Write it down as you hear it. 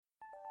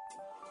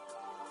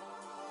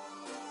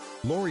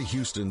Laurie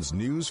Huston's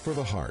News for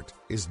the Heart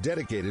is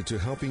dedicated to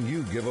helping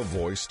you give a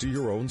voice to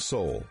your own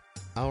soul.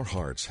 Our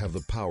hearts have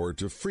the power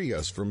to free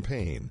us from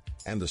pain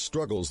and the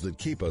struggles that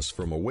keep us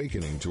from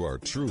awakening to our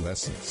true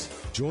essence.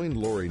 Join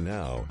Laurie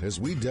now as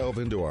we delve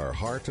into our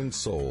heart and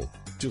soul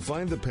to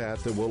find the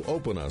path that will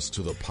open us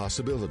to the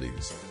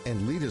possibilities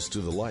and lead us to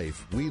the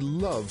life we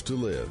love to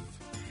live.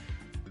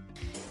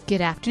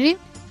 Good afternoon.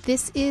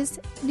 This is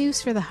News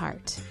for the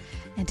Heart.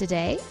 And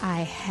today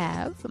I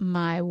have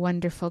my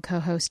wonderful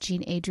co-host,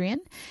 Jean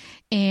Adrienne,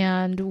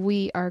 and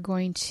we are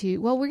going to,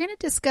 we're going to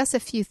discuss a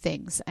few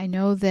things. I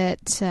know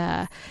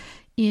that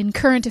in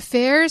current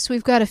affairs,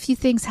 we've got a few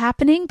things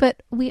happening,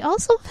 but we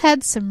also have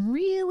had some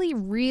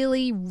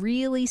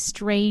really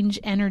strange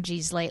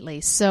energies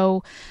lately.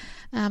 So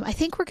I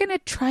think we're going to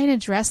try and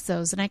address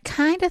those, and I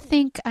kind of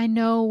think I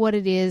know what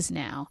it is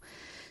now.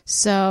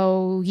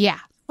 So, yeah.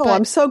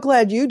 I'm so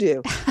glad you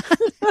do.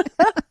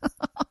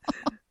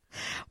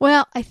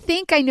 Well, I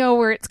think I know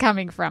where it's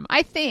coming from.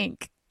 I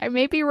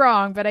may be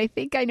wrong, but I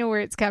think I know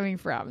where it's coming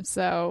from.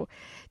 So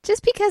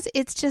just because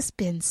it's just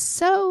been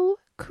so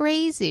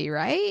crazy,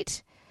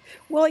 right?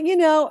 Well,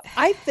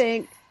 I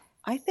think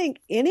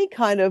any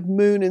kind of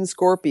moon in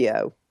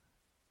Scorpio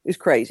is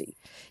crazy.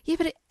 Yeah,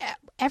 but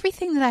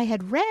everything that I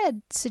had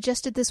read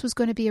suggested this was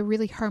going to be a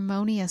really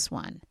harmonious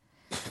one.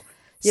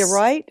 Yeah,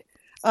 right?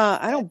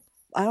 I don't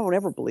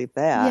ever believe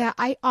that. Yeah,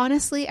 I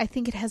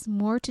think it has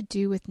more to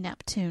do with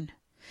Neptune.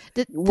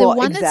 The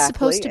one that's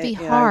supposed to be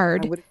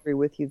hard. I would agree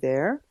with you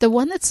there. The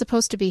one that's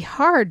supposed to be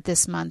hard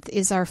this month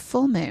is our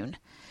full moon.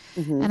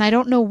 Mm-hmm. And I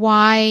don't know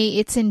why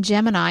it's in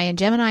Gemini. And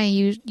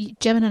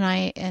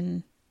Gemini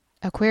and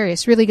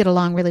Aquarius really get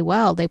along really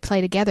well. They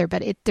play together.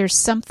 But there's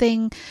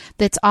something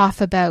that's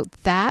off about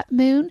that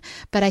moon.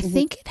 But I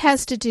think it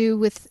has to do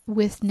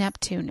with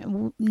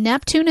Neptune.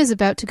 Neptune is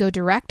about to go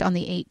direct on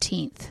the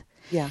 18th.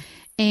 Yeah.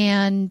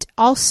 And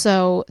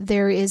also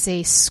there is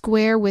a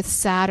square with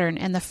Saturn,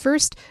 and the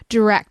first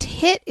direct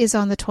hit is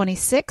on the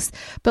 26th,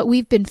 but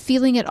we've been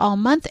feeling it all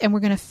month, and we're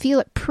going to feel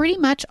it pretty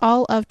much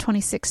all of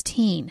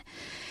 2016.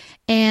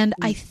 And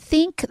I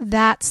think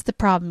that's the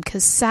problem,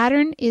 because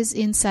Saturn is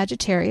in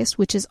Sagittarius,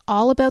 which is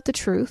all about the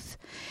truth.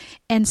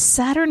 And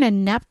Saturn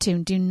and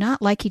Neptune do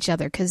not like each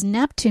other, because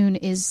Neptune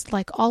is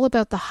like all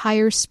about the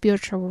higher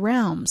spiritual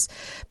realms,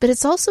 but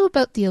it's also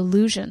about the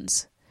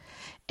illusions.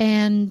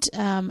 And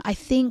I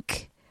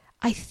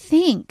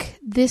think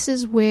this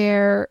is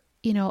where,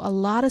 a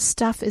lot of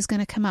stuff is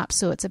going to come up.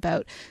 So it's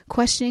about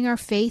questioning our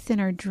faith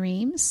and our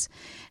dreams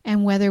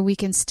and whether we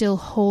can still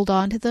hold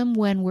on to them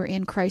when we're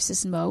in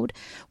crisis mode,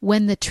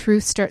 when the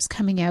truth starts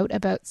coming out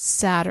about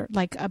Saturn,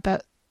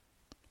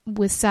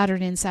 with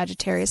Saturn in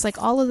Sagittarius,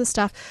 like all of the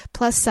stuff.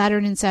 Plus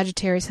Saturn in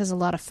Sagittarius has a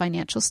lot of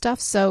financial stuff.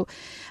 So,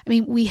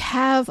 we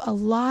have a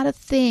lot of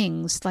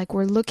things, like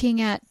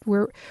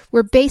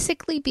we're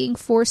basically being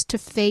forced to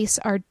face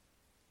our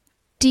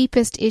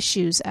deepest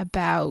issues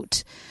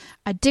about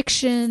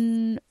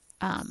addiction,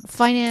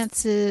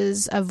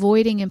 finances,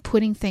 avoiding and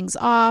putting things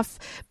off,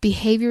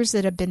 behaviors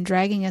that have been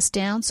dragging us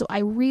down. So I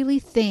really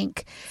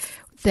think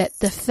that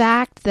the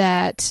fact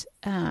that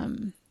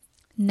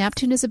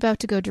Neptune is about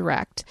to go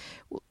direct,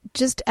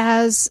 just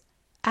as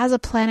a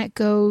planet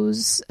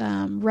goes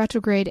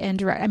retrograde and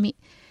direct.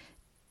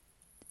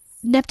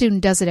 Neptune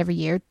does it every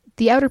year.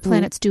 The outer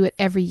planets do it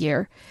every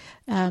year.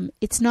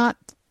 It's not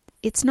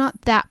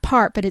that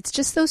part, but it's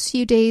just those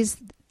few days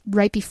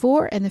right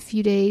before and the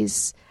few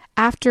days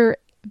after,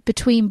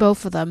 between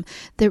both of them,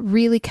 that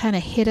really kind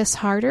of hit us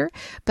harder.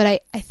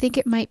 But I think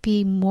it might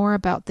be more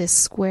about this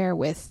square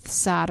with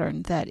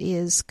Saturn that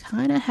is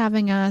kind of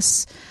having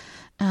us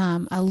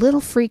a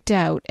little freaked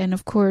out. And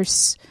of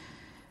course,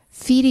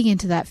 feeding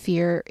into that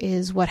fear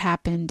is what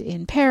happened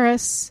in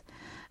Paris.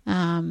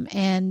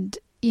 And,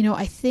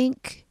 I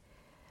think,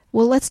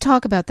 let's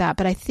talk about that.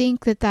 But I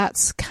think that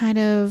that's kind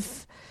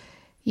of,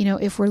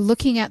 if we're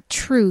looking at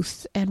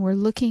truth and we're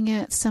looking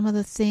at some of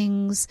the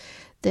things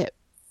that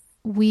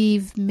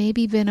we've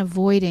maybe been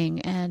avoiding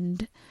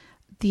and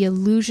the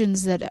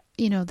illusions that,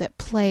 that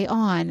play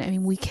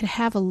on, we can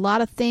have a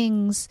lot of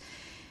things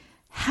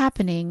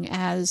happening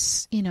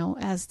as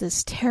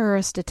this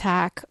terrorist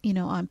attack,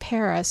 on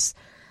Paris,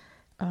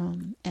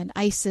 and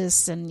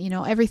ISIS and,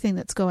 everything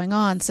that's going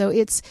on. So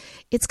it's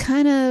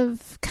kind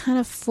of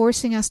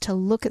forcing us to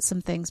look at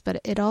some things,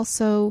 but it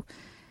also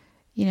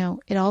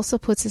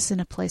puts us in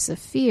a place of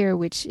fear,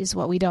 which is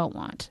what we don't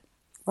want.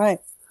 Right.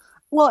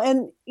 Well,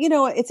 and,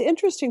 it's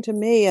interesting to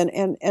me,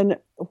 and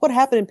what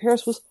happened in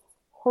Paris was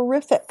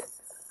horrific.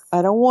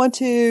 I don't want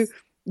to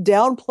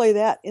downplay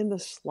that in the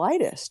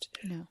slightest.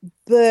 No.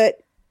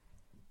 But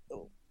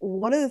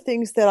one of the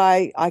things that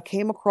I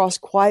came across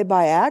quite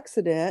by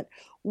accident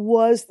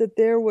was that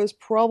there was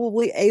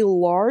probably a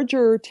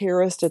larger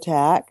terrorist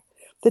attack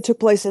that took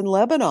place in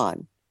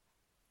Lebanon.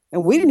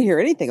 And we didn't hear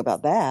anything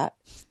about that.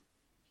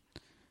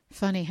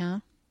 Funny, huh?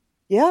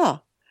 Yeah.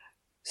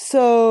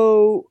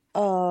 So,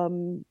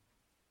 that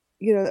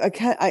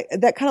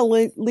kind of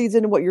leads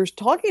into what you're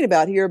talking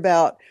about here,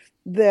 about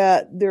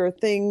that there are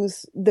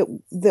things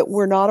that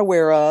we're not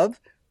aware of,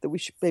 that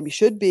we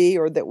should be,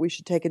 or that we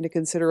should take into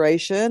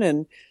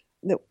consideration.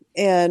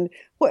 And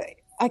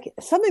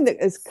something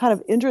that is kind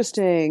of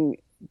interesting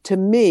to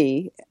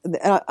me,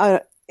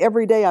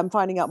 every day I'm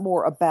finding out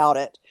more about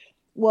it,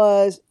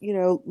 was,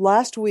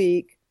 last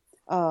week,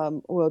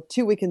 2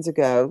 weekends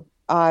ago,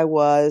 I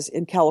was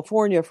in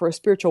California for a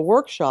spiritual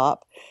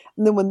workshop.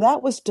 And then when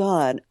that was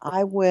done,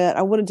 I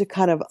wanted to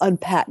kind of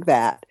unpack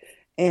that.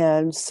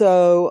 And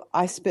so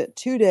I spent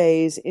 2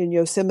 days in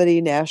Yosemite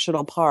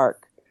National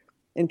Park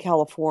in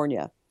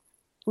California,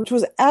 which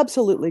was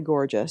absolutely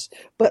gorgeous.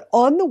 But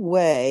on the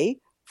way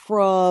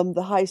from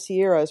the High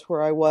Sierras,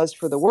 where I was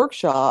for the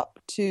workshop,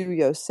 to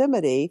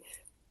Yosemite,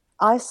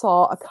 I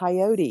saw a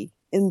coyote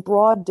in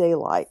broad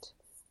daylight.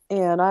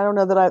 And I don't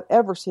know that I've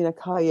ever seen a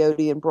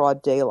coyote in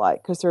broad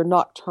daylight, because they're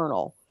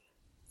nocturnal.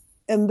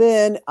 And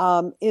then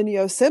in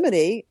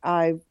Yosemite,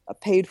 I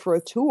paid for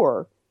a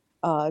tour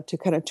to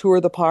kind of tour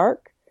the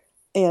park.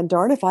 And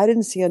darn if I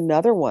didn't see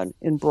another one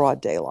in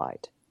broad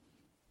daylight.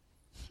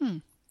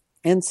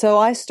 And so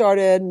I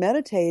started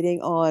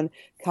meditating on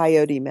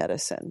coyote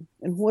medicine.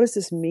 And what does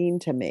this mean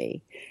to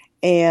me?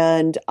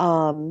 And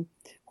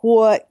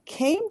what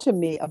came to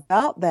me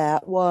about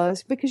that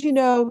was, because,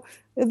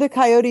 the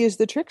coyote is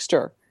the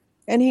trickster.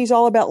 And he's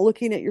all about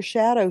looking at your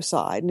shadow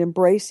side and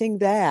embracing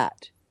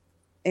that.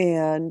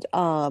 And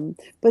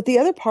but the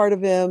other part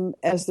of him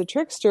as the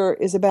trickster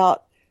is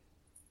about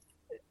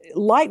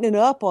lightening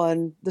up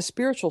on the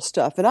spiritual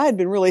stuff. And I had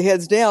been really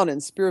heads down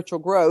in spiritual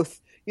growth,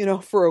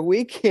 for a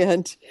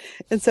weekend.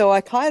 And so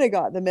I kind of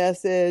got the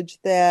message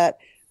that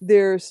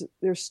there's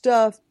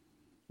stuff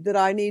that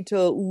I need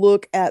to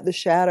look at the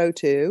shadow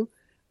to,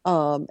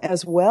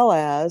 as well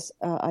as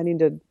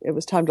it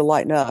was time to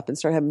lighten up and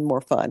start having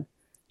more fun,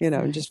 Right.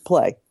 and just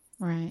play.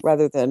 Right.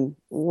 Rather than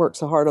work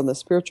so hard on the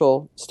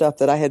spiritual stuff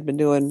that I had been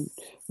doing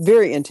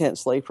very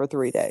intensely for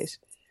 3 days.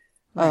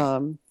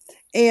 Right.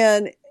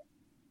 And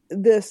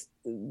this,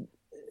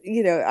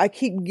 I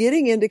keep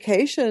getting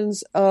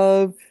indications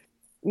of,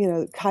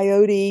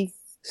 coyote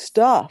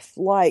stuff,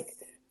 like,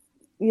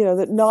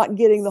 that not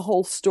getting the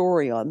whole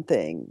story on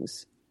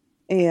things,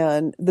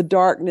 and the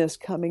darkness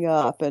coming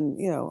up. And,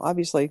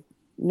 obviously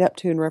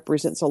Neptune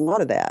represents a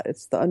lot of that.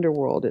 It's the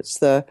underworld. It's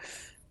the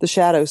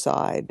shadow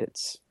side.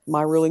 It's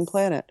my ruling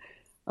planet.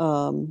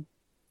 But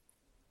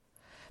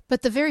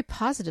the very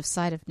positive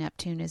side of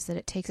Neptune is that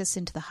it takes us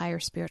into the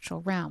higher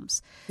spiritual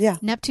realms. Yeah.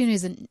 Neptune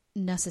isn't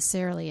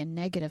necessarily a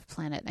negative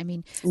planet. I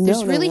mean, No,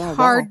 there's really not at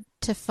hard all.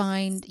 to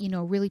find,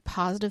 really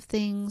positive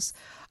things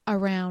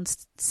around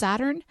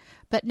Saturn.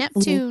 But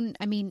Neptune,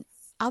 I mean,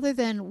 other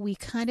than we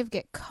kind of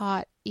get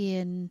caught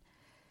in,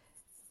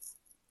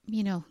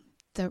 the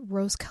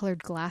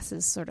rose-colored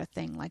glasses sort of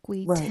thing. Like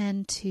we Right.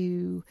 tend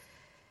to,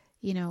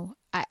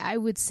 I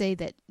would say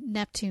that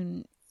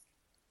Neptune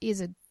is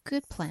a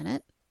good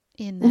planet.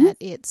 In that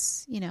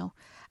it's, I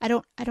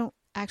don't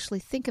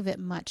actually think of it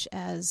much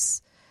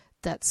as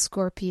that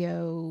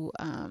Scorpio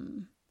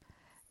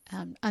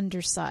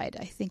underside.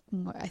 I think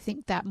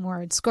that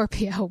more in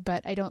Scorpio,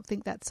 but I don't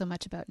think that so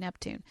much about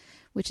Neptune,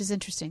 which is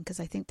interesting because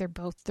I think they're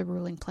both the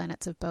ruling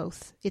planets of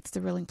both. It's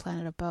the ruling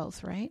planet of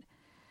both, right?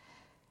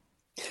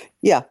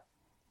 Yeah,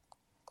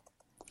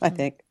 I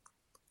think.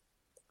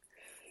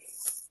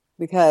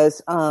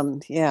 Because,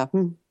 yeah.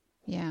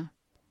 Yeah.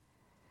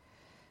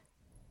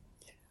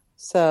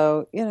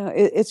 So,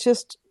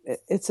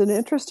 it's an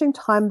interesting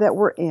time that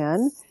we're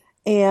in.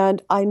 And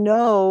I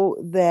know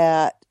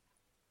that,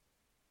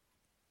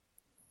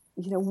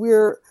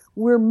 we're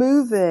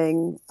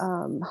moving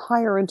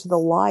higher into the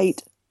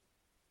light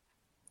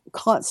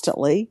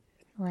constantly,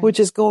 Right. which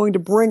is going to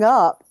bring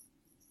up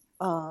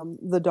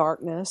the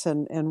darkness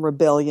and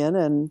rebellion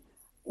and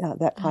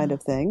that kind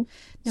of thing.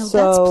 No, So,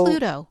 that's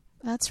Pluto.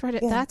 That's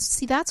right. Yeah.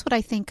 That's what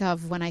I think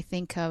of when I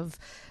think of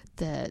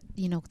the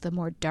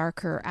more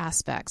darker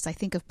aspects. I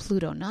think of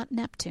Pluto, not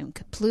Neptune.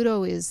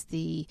 Pluto is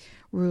the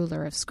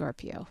ruler of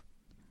Scorpio.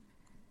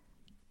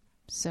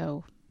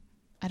 So,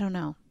 I don't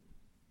know.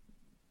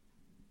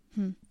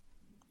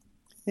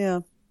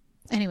 Yeah.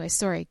 Anyway,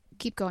 sorry.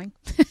 Keep going.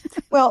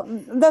 Well,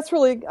 that's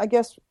really, I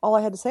guess, all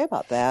I had to say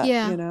about that.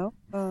 Yeah.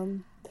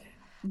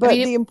 But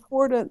the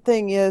important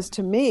thing is,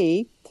 to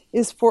me,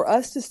 is for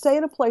us to stay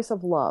in a place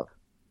of love,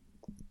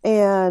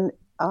 and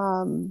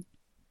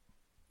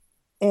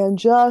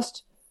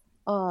just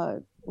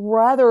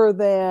rather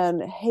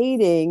than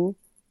hating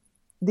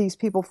these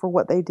people for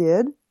what they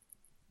did,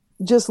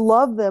 just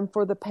love them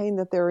for the pain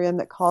that they're in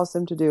that caused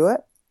them to do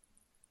it.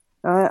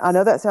 I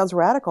know that sounds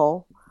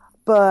radical,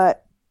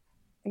 but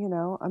I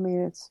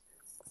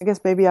guess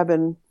maybe I've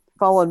been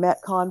following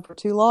Matt Kahn for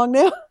too long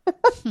now.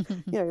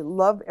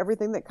 Love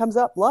everything that comes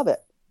up, love it.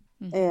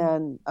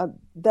 And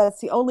that's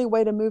the only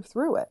way to move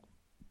through it.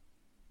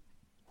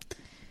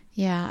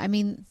 Yeah, I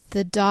mean,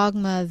 the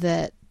dogma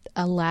that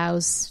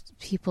allows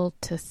people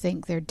to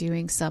think they're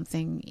doing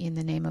something in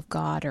the name of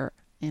God, or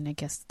in, I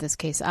guess, this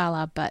case,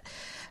 Allah, but,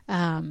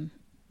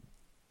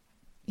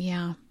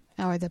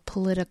 or the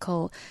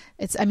political,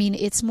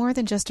 it's more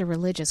than just a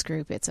religious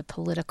group. It's a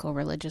political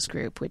religious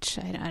group, which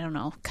I don't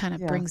know, kind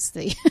of brings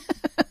the,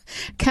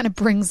 kind of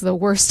brings the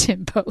worst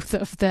in both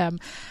of them.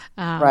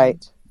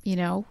 Right. You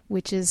know,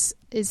 which is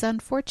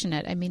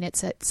unfortunate. I mean,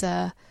 it's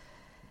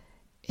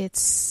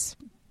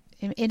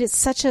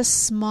such a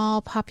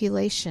small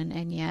population,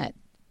 and yet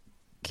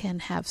can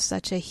have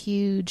such a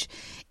huge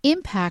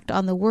impact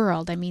on the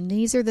world. I mean,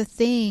 these are the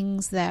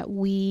things that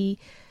we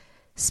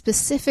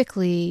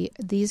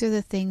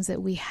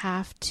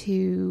have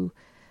to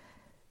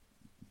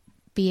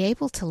be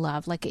able to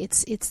love. Like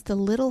it's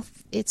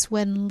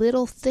when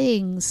little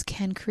things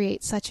can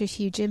create such a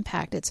huge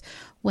impact. It's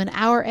when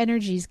our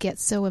energies get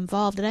so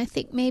involved. And I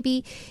think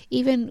maybe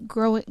even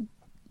growing,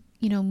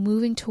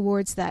 moving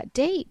towards that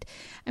date,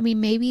 I mean,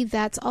 maybe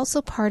that's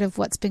also part of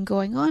what's been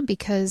going on,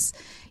 because,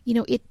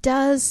 it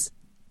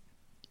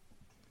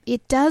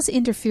does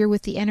interfere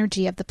with the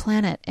energy of the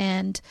planet.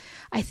 And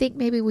I think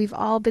maybe we've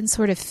all been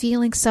sort of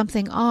feeling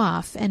something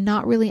off and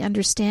not really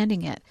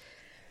understanding it.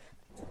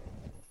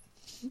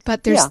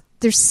 But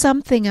there's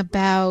something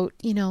about,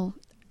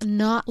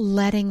 not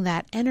letting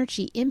that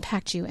energy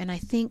impact you. And I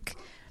think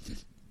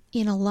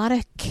in a lot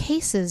of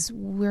cases,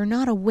 we're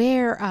not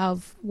aware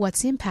of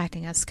what's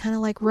impacting us, kind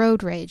of like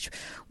road rage.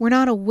 We're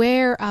not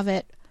aware of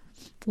it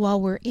while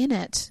we're in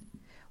it.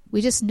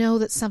 We just know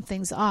that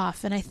something's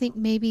off. And I think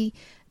maybe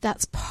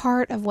that's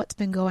part of what's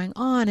been going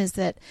on, is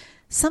that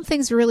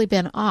something's really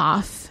been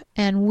off,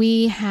 and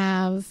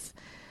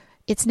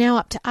it's now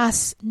up to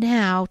us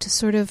now to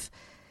sort of,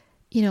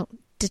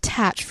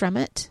 detach from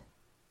it,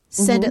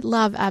 send it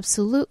love,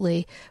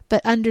 absolutely,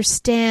 but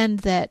understand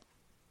that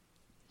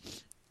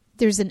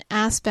there's an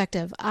aspect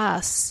of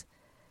us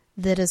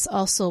that is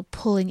also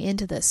pulling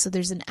into this. So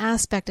there's an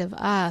aspect of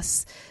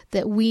us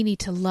that we need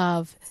to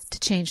love to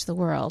change the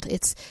world.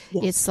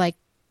 It's like,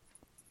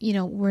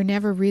 we're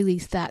never really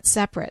that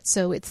separate.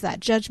 So it's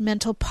that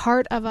judgmental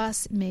part of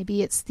us.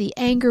 Maybe it's the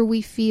anger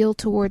we feel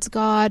towards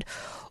God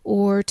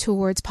or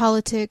towards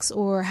politics,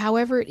 or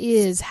however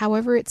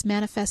it's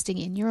manifesting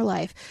in your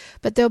life.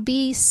 But there'll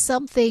be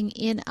something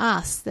in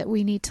us that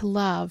we need to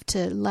love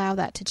to allow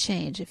that to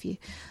change. If you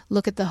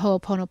look at the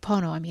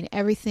Ho'oponopono, I mean,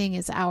 everything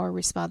is our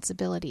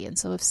responsibility. And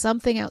so if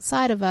something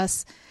outside of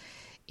us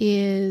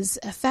is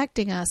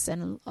affecting us,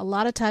 and a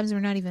lot of times we're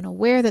not even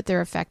aware that they're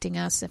affecting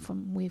us. If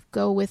we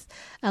go with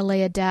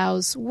Alea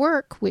Dow's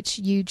work, which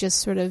you just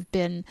sort of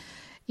been,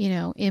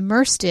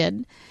 immersed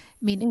in,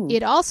 I mean,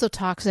 it also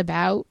talks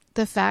about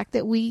the fact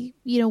that we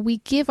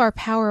give our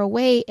power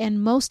away,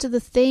 and most of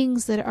the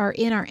things that are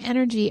in our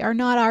energy are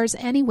not ours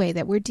anyway,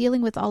 that we're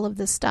dealing with all of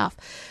this stuff.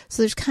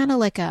 So there's kind of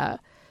like a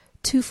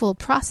twofold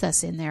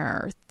process in there,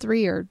 or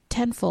three or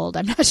tenfold,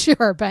 I'm not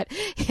sure, but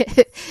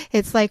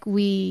it's like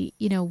we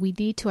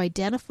need to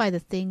identify the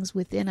things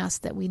within us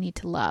that we need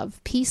to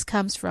love. Peace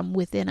comes from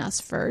within us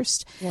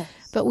first, yes,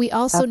 but we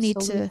also need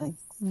to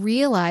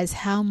realize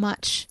how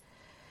much,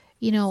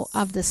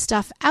 of the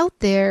stuff out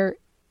there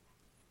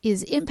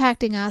is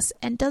impacting us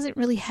and doesn't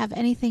really have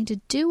anything to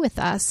do with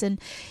us. And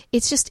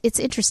it's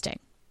interesting.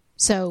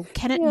 So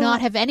can it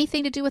not have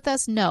anything to do with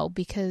us? No,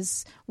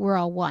 because we're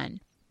all one.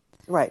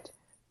 Right.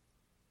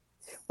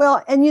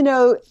 Well, and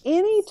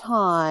any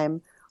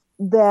time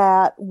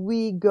that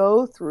we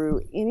go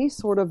through any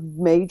sort of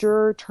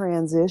major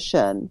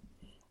transition,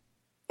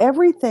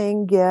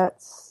 everything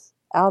gets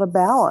out of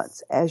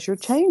balance as you're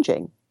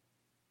changing.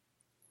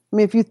 I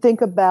mean, if you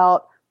think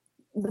about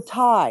the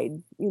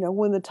tide,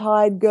 when the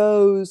tide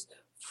goes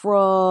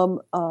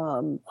from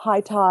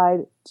high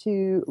tide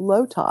to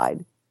low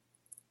tide,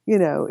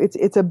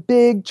 it's a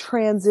big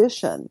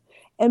transition.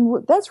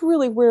 And that's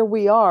really where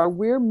we are.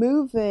 We're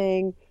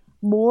moving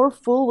more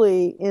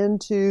fully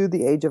into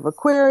the age of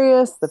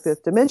Aquarius, the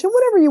fifth dimension,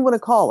 whatever you want to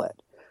call it.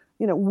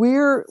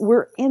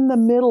 We're in the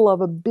middle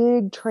of a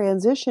big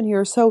transition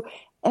here. So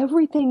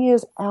everything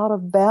is out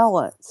of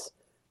balance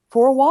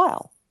for a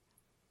while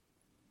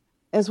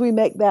as we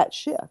make that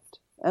shift.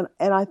 And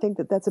I think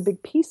that that's a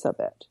big piece of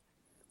it.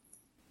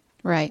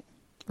 Right.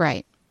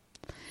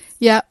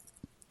 Yeah.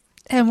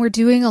 And we're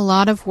doing a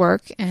lot of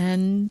work,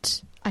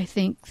 and I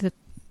think that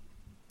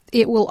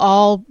it will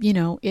all,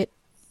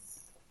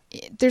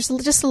 there's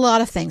just a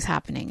lot of things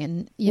happening.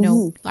 And,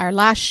 our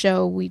last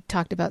show, we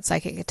talked about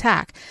psychic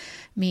attack.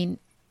 I mean,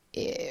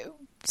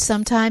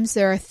 sometimes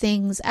there are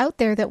things out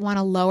there that want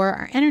to lower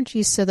our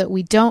energy so that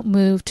we don't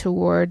move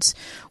towards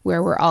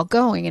where we're all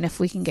going. And if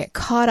we can get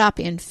caught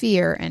up in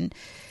fear, and,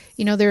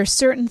 there are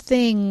certain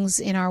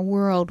things in our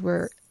world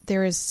where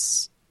there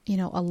is,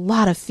 a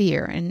lot of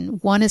fear.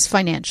 And one is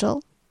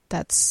financial.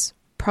 That's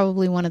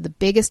probably one of the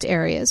biggest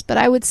areas. But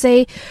I would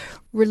say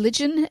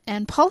religion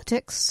and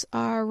politics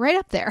are right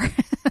up there.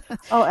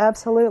 Oh,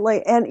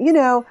 absolutely. And,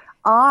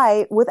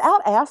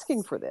 without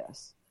asking for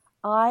this,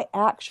 I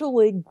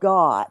actually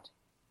got,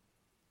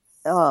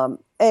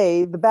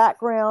 A, the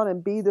background,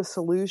 and B, the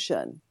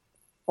solution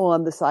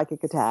on the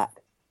psychic attack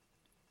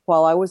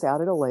while I was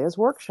out at Alea's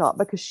workshop,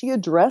 because she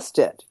addressed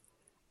it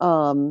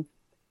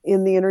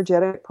in the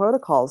energetic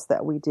protocols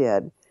that we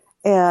did.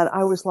 And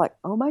I was like,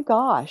 oh my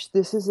gosh,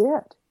 this is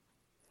it.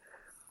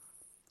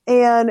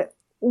 And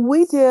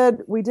we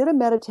did a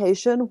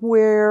meditation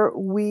where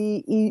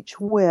we each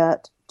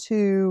went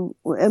to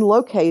and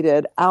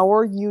located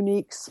our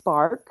unique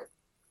spark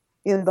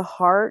in the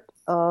heart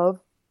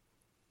of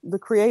the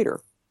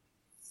Creator,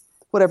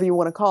 whatever you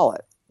want to call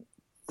it,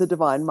 the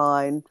divine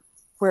mind,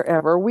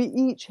 wherever. We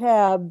each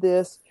have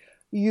this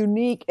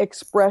unique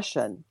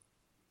expression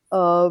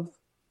of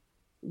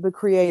the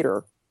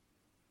Creator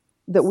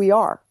that we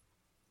are.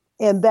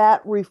 And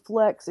that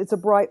reflects, it's a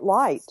bright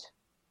light,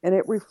 and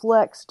it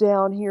reflects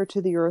down here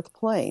to the earth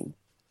plane,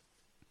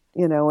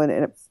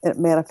 and it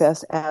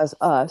manifests as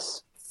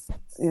us,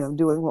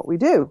 doing what we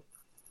do.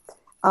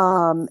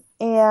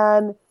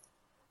 And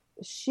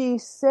she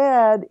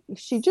said,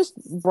 she just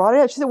brought it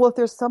out. She said, well, if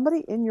there's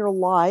somebody in your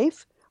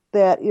life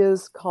that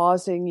is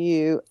causing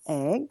you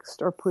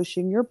angst or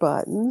pushing your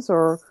buttons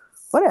or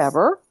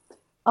whatever,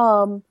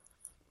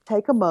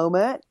 take a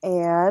moment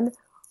and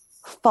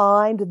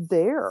find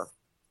their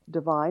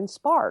divine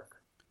spark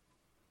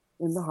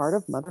in the heart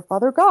of Mother,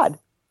 Father, God.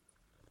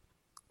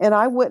 And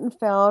I went and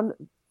found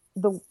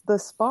the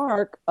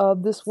spark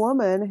of this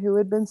woman who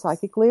had been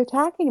psychically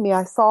attacking me.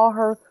 I saw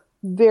her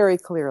very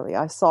clearly.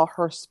 I saw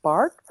her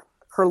spark.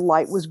 Her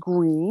light was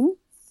green,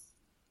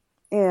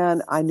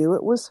 and I knew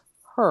it was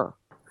her.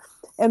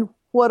 And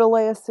what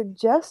Alea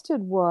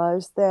suggested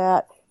was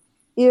that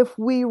if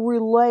we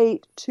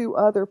relate to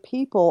other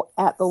people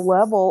at the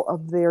level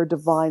of their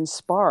divine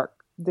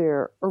spark,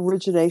 their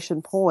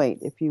origination point,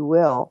 if you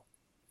will,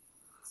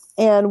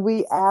 and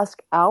we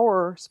ask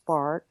our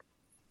spark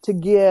to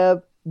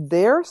give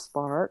their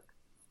spark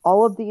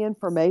all of the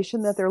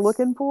information that they're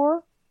looking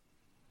for,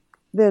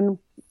 then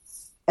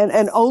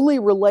and only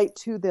relate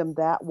to them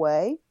that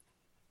way,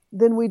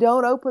 then we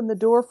don't open the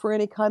door for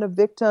any kind of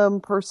victim,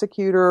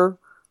 persecutor,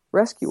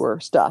 rescuer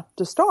stuff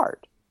to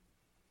start.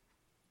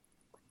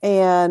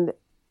 And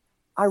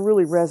I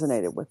really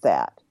resonated with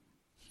that.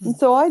 And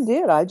so I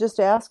did. I just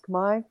asked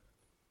my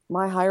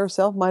higher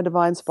self, my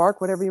divine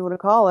spark, whatever you want to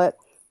call it,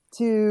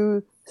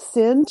 to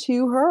send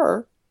to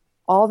her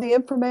all the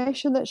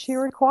information that she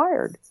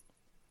required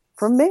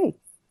from me.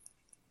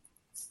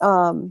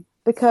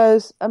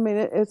 Because,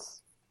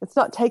 it's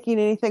not taking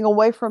anything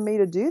away from me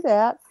to do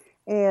that.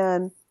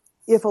 And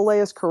if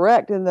Alea is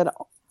correct in that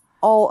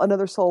all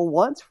another soul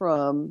wants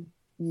from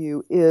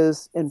you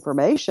is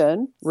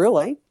information,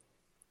 really,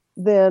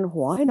 then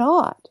why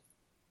not?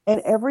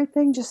 And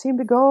everything just seemed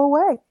to go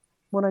away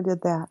when I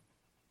did that.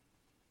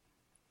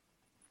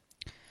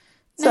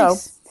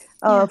 Nice.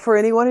 So, for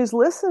anyone who's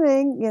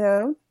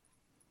listening,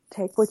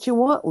 take what you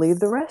want, leave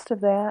the rest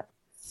of that.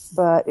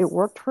 But it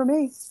worked for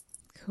me.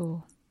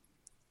 Cool.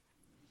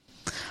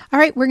 All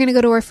right, we're going to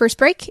go to our first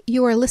break.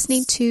 You are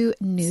listening to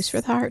News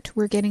for the Heart.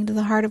 We're getting to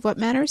the heart of what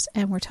matters,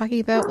 and we're talking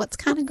about what's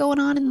kind of going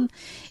on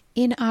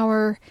in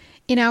our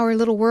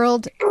little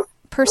world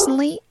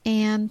personally,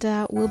 and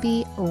we'll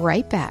be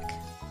right back.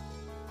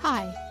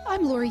 Hi,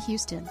 I'm Laurie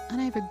Huston,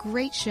 and I have a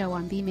great show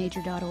on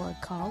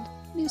bmajor.org called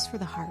News for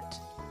the Heart.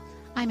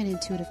 I'm an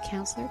intuitive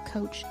counselor,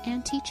 coach,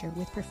 and teacher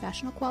with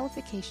professional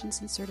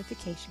qualifications and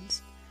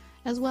certifications,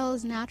 as well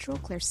as natural,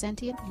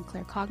 clairsentient, and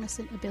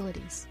claircognizant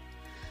abilities.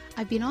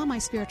 I've been on my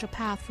spiritual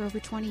path for over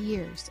 20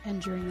 years, and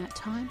during that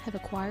time have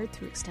acquired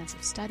through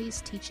extensive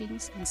studies,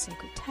 teachings, and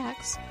sacred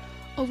texts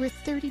over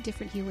 30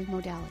 different healing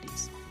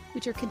modalities,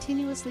 which are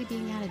continuously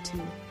being added to,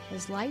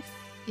 as life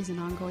is an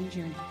ongoing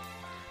journey.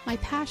 My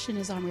passion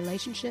is on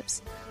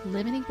relationships,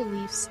 limiting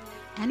beliefs,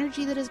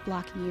 energy that is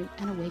blocking you,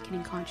 and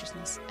awakening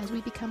consciousness as we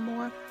become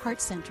more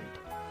heart-centered.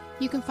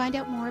 You can find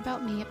out more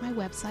about me at my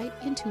website,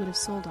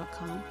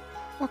 intuitivesoul.com,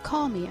 or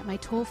call me at my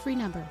toll-free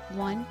number,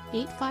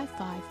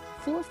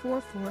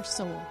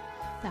 1-855-444-SOUL.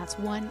 That's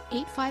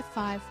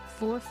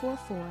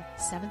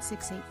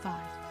 1-855-444-7685.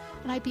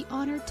 And I'd be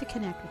honored to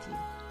connect with you.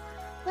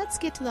 Let's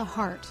get to the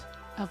heart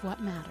of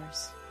what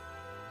matters.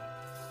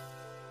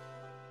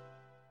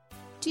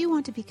 Do you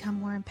want to become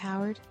more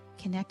empowered,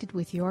 connected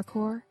with your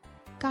core,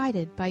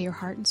 guided by your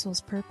heart and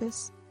soul's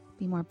purpose,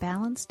 be more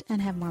balanced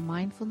and have more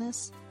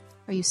mindfulness?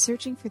 Are you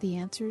searching for the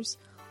answers,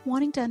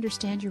 wanting to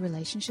understand your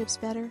relationships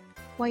better?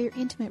 Why your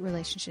intimate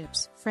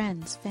relationships,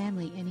 friends,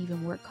 family, and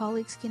even work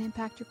colleagues can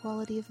impact your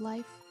quality of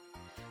life?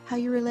 How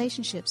your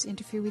relationships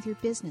interfere with your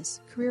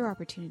business, career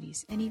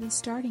opportunities, and even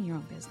starting your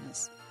own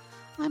business?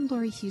 I'm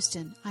Laurie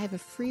Huston. I have a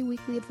free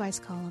weekly advice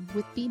column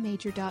with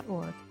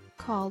bmajor.org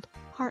called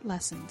Heart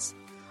Lessons.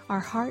 Our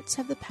hearts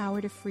have the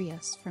power to free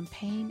us from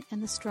pain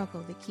and the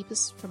struggle that keep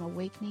us from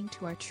awakening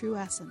to our true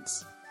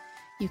essence.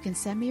 You can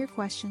send me your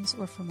questions,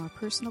 or for more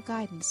personal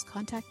guidance,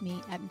 contact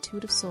me at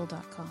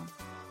intuitivesoul.com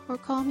or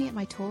call me at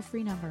my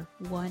toll-free number,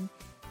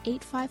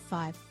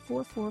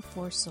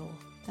 1-855-444-SOUL.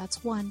 That's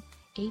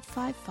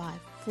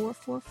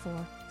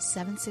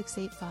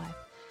 1-855-444-7685.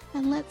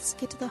 And let's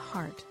get to the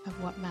heart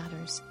of what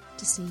matters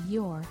to see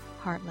your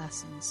heart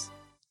lessons.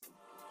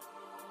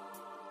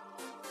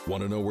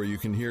 Want to know where you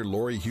can hear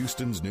Laurie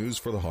Huston's News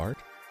for the Heart?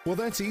 Well,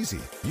 that's easy.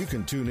 You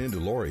can tune in to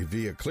Laurie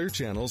via Clear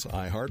Channel's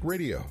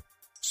iHeartRadio,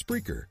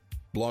 Spreaker,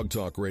 Blog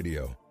Talk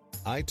Radio,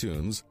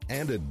 iTunes,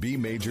 and at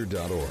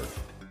bmajor.org.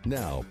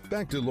 Now,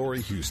 back to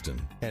Laurie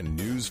Huston and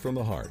News from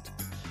the Heart.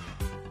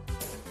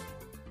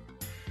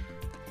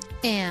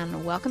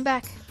 And welcome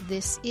back.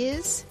 This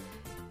is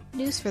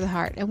News for the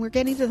Heart, and we're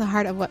getting to the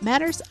heart of what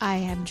matters. I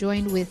am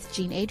joined with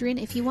Jean Adrienne.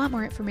 If you want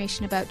more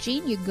information about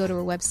Jean, you can go to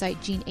her website,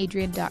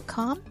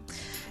 jeanadrienne.com.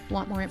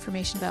 Want more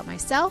information about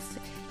myself?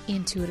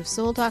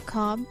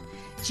 intuitivesoul.com.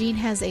 Jean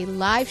has a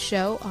live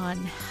show on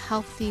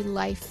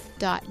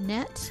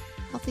healthylife.net.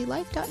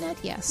 Healthylife.net,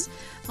 yes.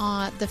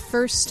 The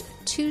first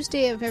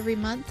Tuesday of every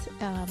month,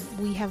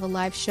 we have a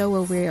live show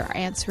where we are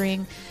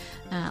answering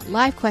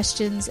live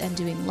questions and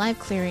doing live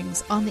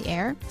clearings on the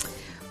air.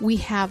 We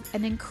have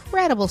an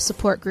incredible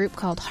support group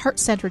called Heart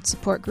Centered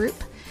Support Group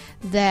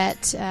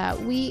that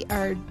we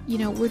are,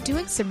 we're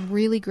doing some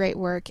really great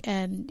work.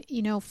 And,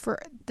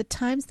 for the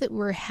times that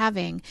we're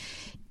having,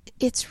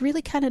 it's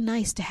really kind of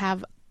nice to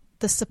have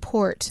the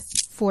support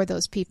for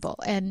those people.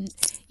 And,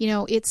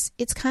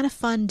 it's kind of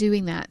fun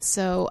doing that.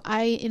 So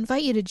I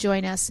invite you to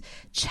join us.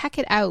 Check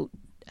it out.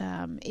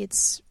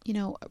 It's,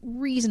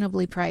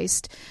 reasonably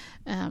priced,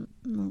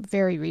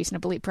 very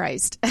reasonably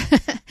priced.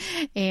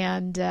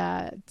 And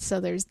so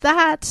there's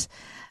that.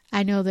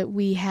 I know that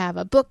we have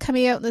a book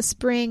coming out in the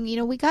spring.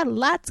 We got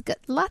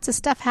lots of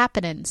stuff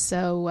happening.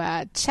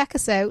 So check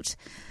us out.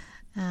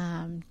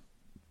 And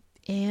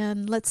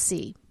let's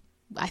see.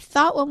 I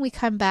thought when we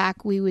come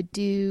back, we would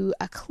do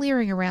a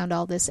clearing around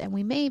all this, and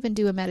we may even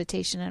do a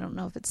meditation. I don't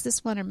know if it's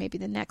this one or maybe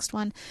the next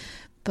one,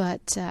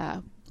 but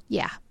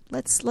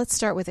let's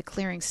start with a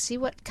clearing. See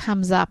what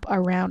comes up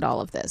around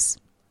all of this.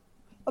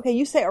 Okay,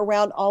 you say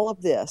around all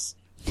of this.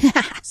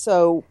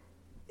 So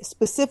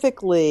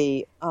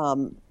specifically,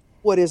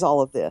 what is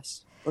all of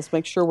this? Let's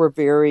make sure we're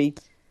very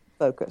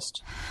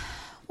focused.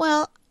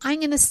 Well, I'm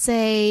going to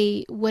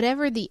say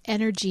whatever the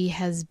energy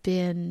has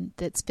been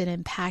that's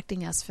been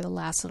impacting us for the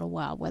last little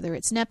while, whether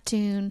it's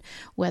Neptune,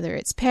 whether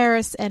it's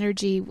Paris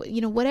energy,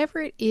 whatever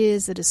it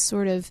is that is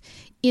sort of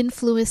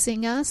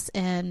influencing us.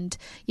 And,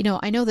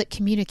 I know that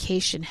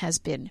communication has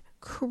been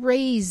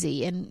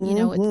crazy and,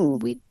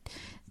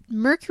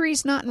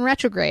 Mercury's not in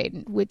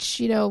retrograde, which,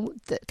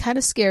 that kind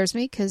of scares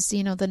me because,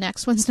 the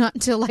next one's not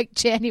until like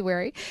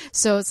January.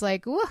 So it's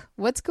like,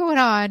 what's going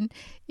on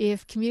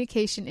if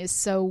communication is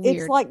so weird?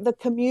 It's like the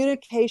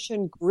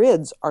communication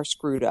grids are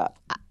screwed up.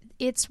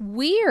 It's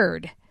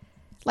weird.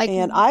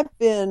 And I've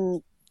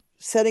been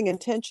setting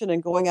intention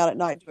and going out at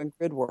night doing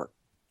grid work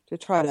to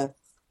try to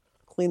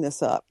clean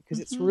this up because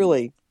it's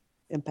really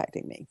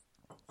impacting me.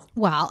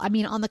 Well,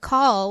 on the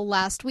call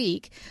last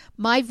week,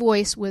 my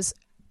voice was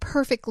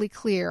perfectly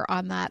clear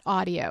on that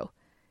audio,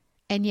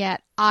 and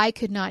yet I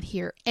could not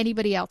hear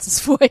anybody else's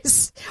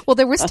voice. Well,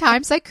 there was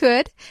times I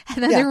could,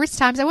 and then there was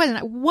times I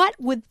wasn't. What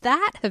would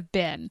that have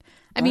been?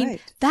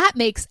 That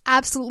makes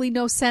absolutely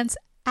no sense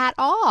at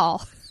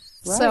all.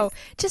 Right. So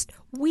just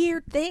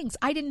weird things.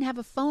 I didn't have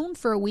a phone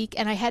for a week,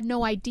 and I had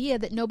no idea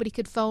that nobody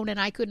could phone and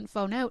I couldn't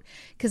phone out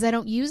because I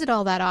don't use it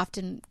all that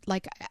often.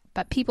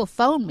 But people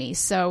phone me,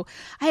 so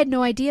I had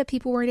no idea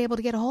people weren't able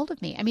to get a hold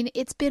of me.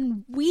 It's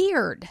been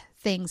weird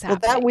things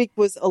happening. Well, that week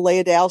was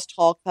Alea Dow's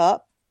talk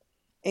up,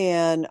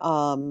 and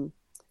her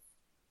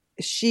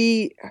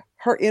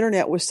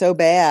internet was so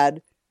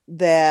bad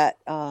that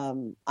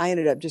I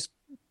ended up just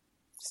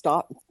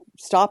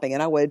stopping,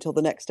 and I waited till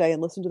the next day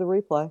and listened to the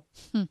replay.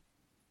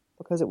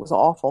 Because it was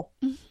awful.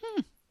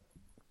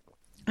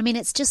 Mm-hmm.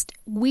 It's just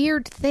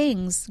weird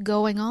things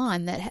going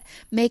on that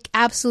make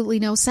absolutely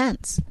no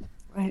sense.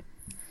 Right.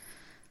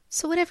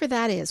 So whatever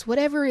that is,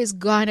 whatever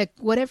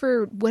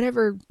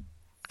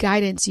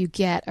guidance you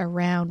get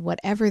around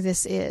whatever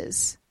this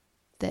is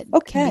that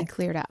can be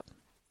cleared up.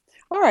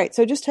 All right.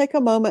 So just take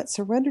a moment,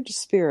 surrender to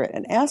spirit,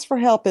 and ask for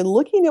help in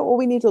looking at what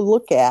we need to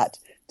look at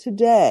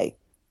today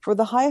for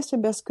the highest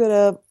and best good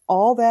of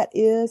all that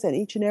is and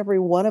each and every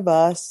one of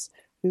us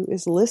who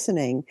is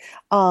listening,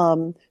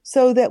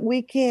 so that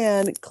we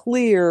can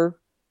clear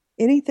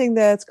anything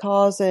that's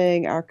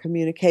causing our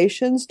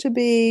communications to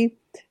be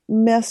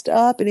messed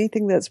up,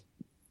 anything that's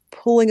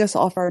pulling us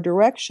off our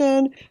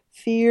direction,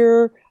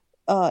 fear,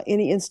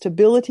 any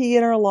instability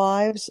in our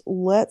lives.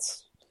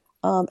 Let's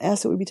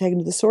ask that we be taken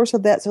to the source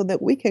of that so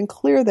that we can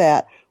clear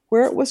that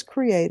where it was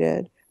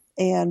created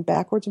and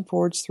backwards and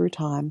forwards through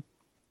time,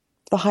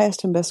 the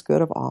highest and best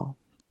good of all.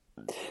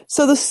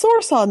 So the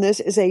source on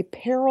this is a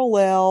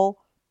parallel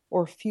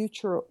or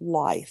future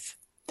life.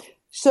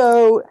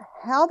 So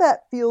how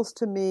that feels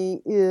to me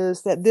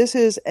is that this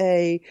is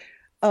a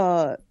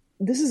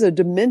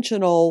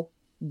dimensional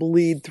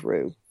bleed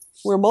through.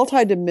 We're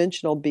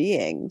multidimensional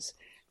beings,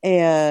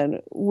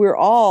 and we're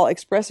all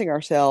expressing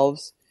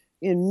ourselves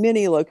in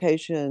many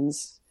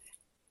locations.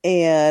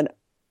 And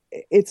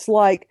it's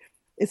like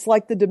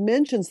the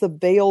dimensions, the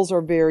veils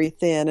are very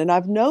thin. And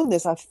I've known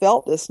this, I've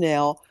felt this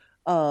now,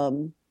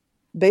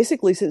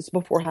 basically since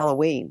before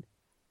Halloween.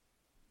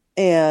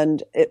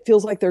 And it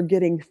feels like they're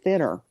getting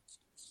thinner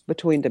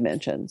between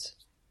dimensions.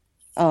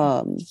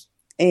 And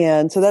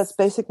so that's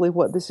basically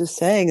what this is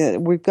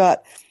saying. We've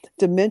got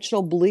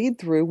dimensional bleed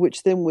through,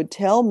 which then would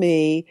tell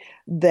me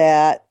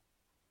that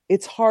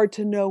it's hard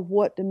to know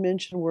what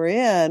dimension we're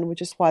in, which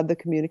is why the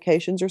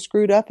communications are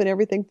screwed up and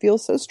everything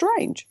feels so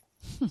strange.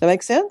 Does that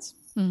make sense?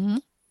 Mm-hmm.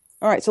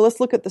 All right, so let's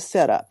look at the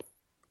setup.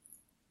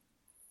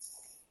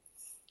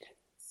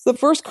 So the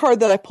first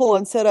card that I pull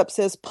on setup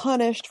says,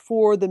 punished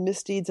for the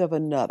misdeeds of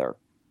another.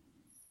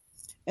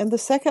 And the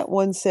second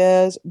one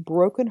says,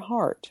 broken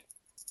heart.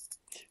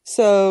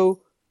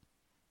 So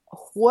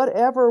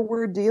whatever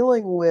we're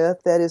dealing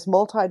with that is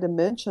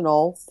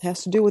multidimensional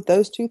has to do with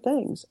those two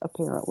things,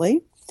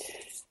 apparently.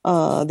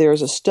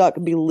 There's a stuck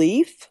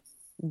belief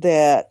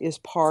that is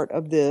part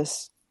of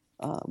this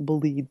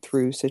bleed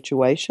through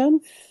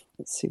situation.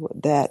 Let's see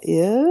what that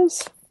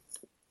is.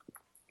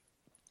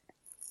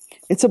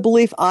 It's a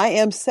belief I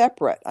am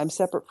separate. I'm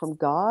separate from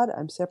God.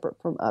 I'm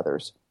separate from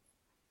others,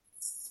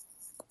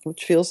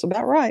 which feels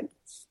about right.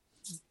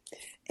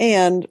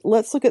 And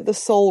let's look at the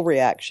soul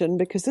reaction,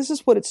 because this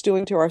is what it's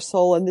doing to our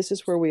soul, and this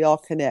is where we all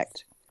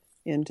connect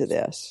into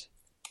this.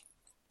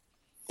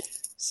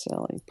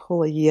 So let me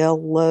pull a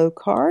yellow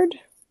card.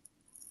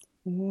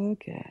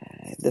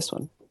 Okay, this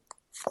one.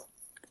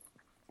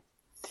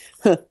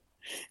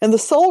 And the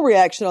soul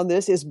reaction on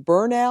this is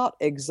burnout,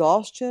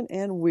 exhaustion,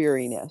 and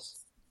weariness.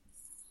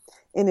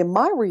 And in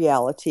my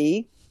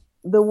reality,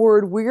 the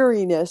word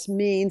weariness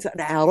means an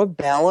out of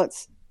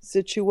balance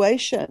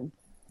situation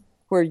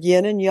where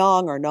yin and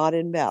yang are not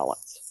in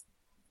balance.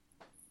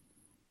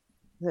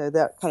 So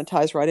that kind of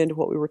ties right into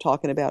what we were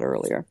talking about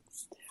earlier.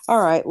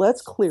 All right,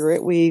 let's clear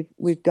it.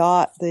 We've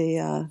got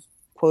the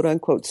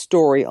quote-unquote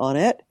story on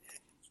it.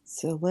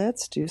 So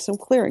let's do some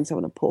clearings. I'm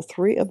going to pull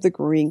 3 of the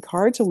green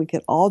cards, and we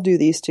can all do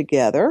these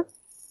together.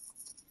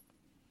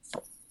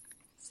 Okay,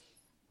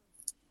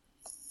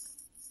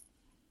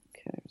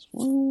 there's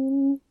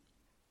 1,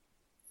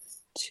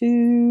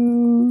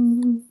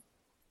 2,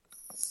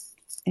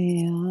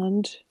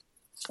 and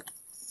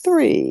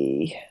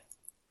 3.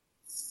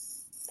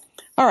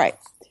 All right,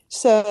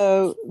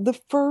 so the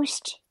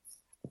first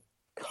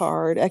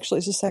card, actually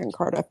it's the second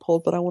card I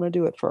pulled, but I want to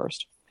do it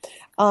first.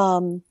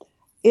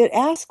 It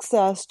asks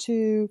us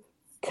to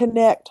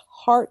connect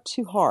heart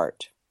to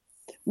heart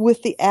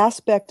with the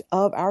aspect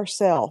of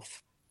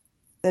ourself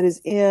that is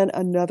in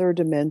another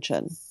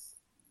dimension,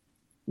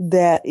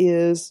 that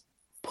is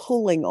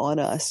pulling on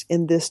us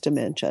in this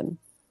dimension,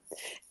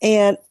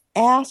 and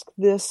ask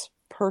this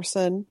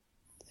person,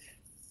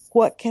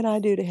 what can I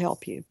do to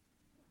help you?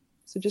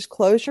 So just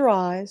close your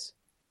eyes,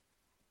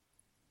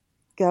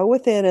 go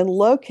within and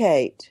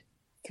locate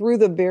through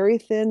the very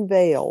thin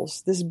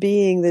veils this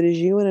being that is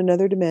you in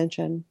another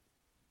dimension,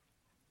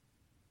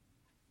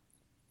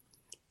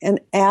 and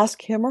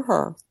ask him or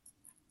her,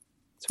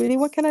 sweetie,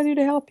 what can I do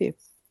to help you?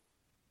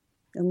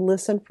 And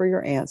listen for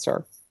your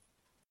answer.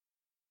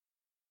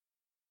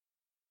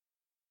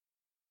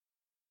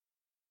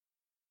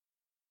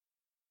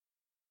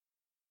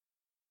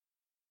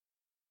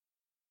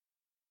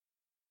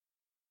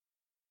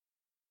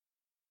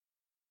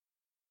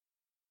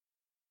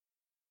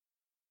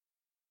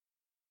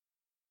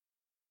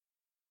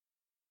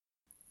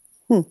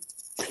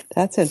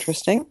 That's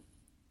interesting.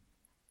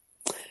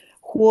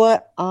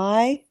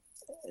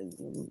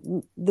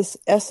 This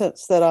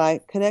essence that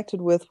I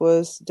connected with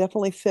was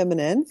definitely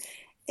feminine.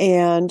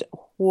 And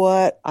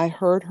what I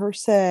heard her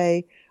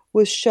say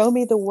was, show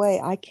me the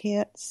way. I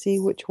can't see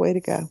which way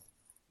to go.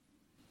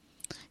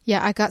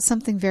 Yeah, I got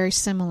something very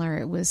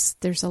similar.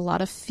 There's a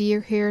lot of fear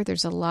here.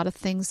 There's a lot of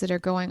things that are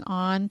going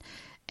on.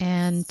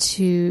 And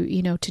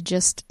to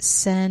just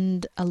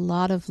send a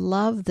lot of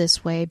love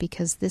this way,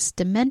 because this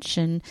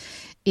dimension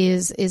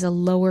is a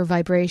lower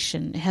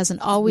vibration. It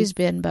hasn't always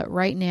been, but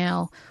right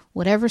now,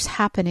 whatever's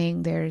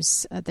happening,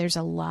 there's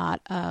a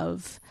lot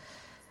of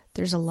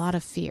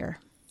fear.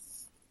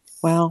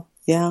 Wow.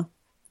 Yeah.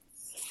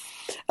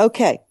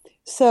 Okay.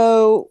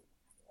 So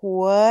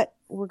what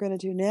we're going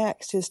to do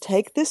next is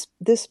take this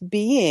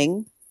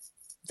being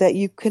that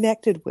you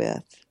connected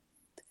with,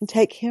 and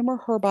take him or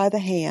her by the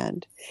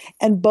hand,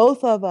 and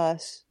both of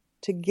us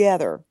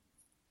together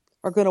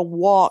are going to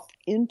walk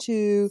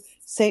into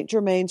Saint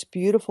Germain's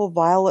beautiful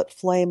violet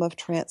flame of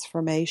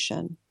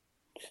transformation.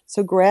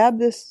 So grab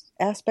this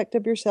aspect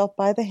of yourself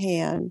by the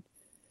hand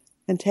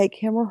and take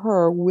him or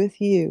her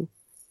with you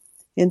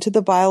into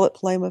the violet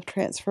flame of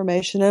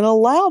transformation, and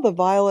allow the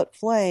violet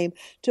flame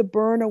to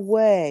burn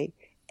away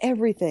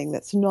everything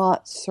that's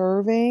not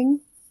serving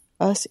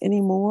us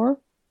anymore.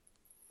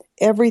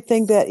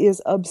 Everything that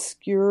is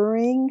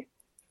obscuring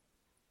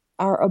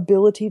our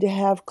ability to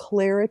have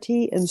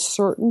clarity and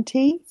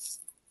certainty.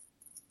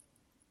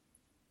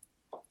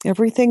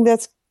 Everything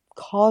that's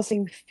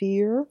causing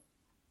fear.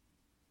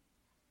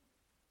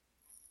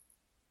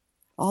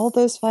 All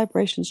those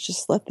vibrations,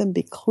 just let them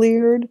be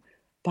cleared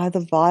by the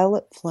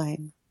violet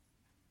flame.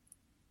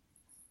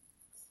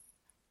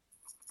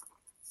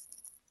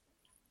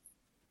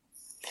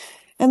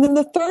 And then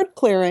the third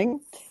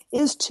clearing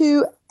is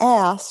to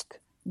ask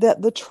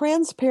that the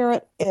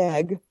transparent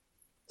egg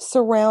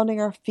surrounding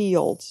our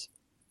fields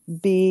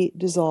be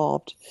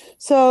dissolved.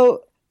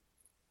 So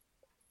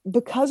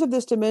because of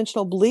this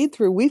dimensional bleed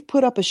through, we've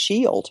put up a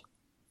shield.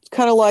 It's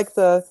kind of like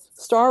the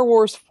Star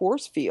Wars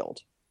force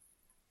field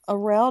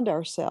around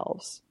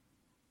ourselves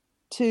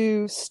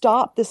to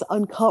stop this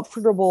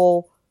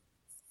uncomfortable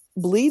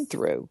bleed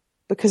through,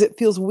 because it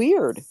feels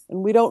weird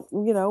and we don't,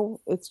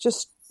 it's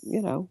just,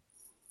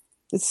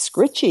 it's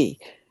scritchy.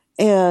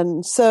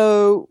 And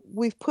so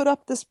we've put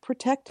up this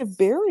protective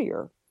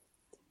barrier,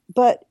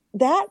 but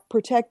that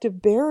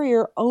protective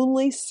barrier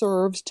only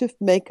serves to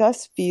make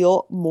us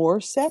feel more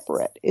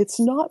separate. It's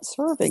not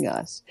serving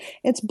us.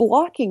 It's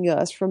blocking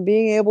us from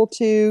being able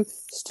to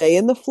stay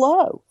in the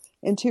flow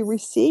and to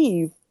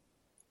receive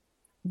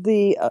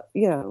the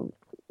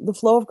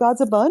flow of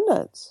God's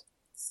abundance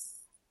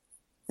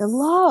and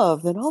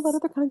love and all that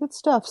other kind of good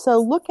stuff. So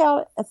look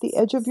out at the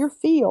edge of your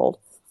field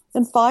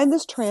and find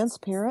this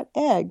transparent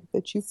egg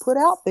that you've put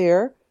out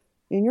there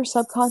in your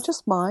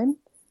subconscious mind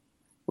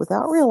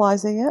without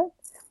realizing it.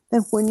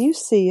 And when you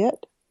see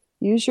it,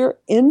 use your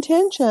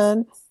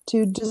intention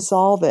to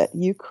dissolve it.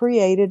 You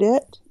created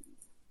it.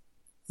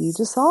 You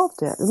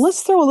dissolved it. And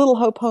let's throw a little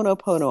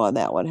ho'oponopono on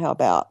that one. How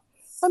about,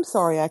 I'm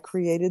sorry I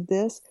created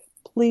this.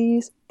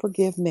 Please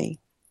forgive me.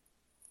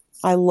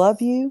 I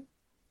love you.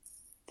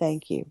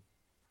 Thank you.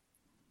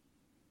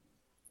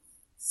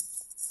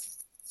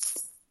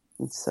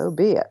 And so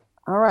be it.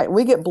 All right.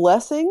 We get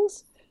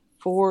blessings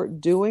for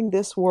doing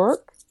this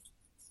work.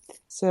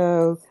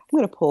 So I'm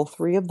going to pull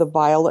 3 of the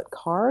violet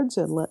cards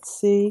and let's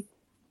see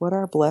what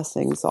our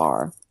blessings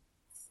are.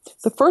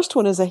 The first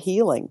one is a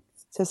healing.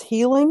 It says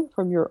healing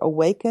from your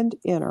awakened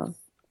inner.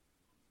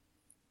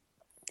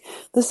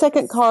 The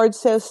second card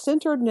says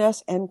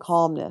centeredness and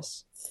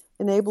calmness,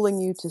 enabling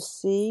you to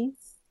see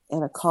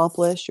and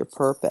accomplish your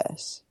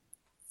purpose.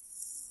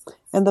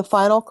 And the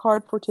final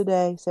card for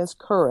today says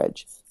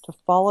courage to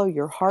follow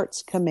your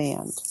heart's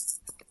command.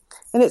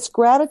 And it's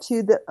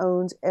gratitude that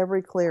owns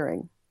every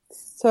clearing.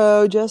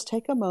 So just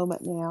take a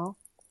moment now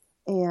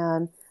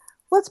and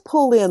let's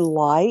pull in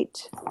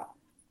light.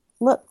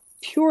 Let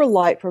pure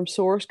light from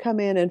source come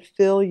in and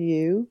fill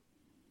you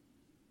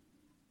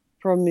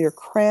from your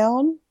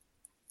crown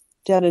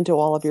down into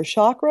all of your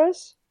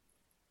chakras,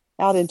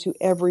 out into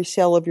every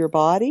cell of your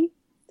body,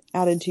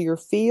 out into your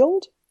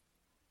field,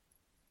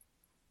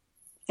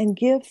 and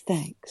give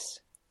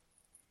thanks.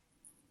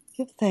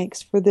 Give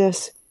thanks for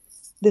this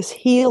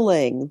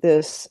healing,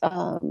 this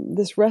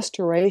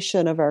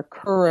restoration of our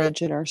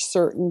courage and our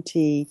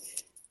certainty,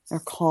 our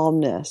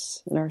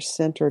calmness and our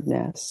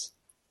centeredness,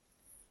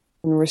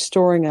 and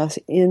restoring us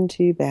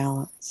into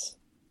balance.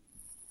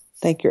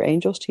 Thank your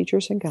angels,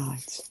 teachers, and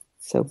guides.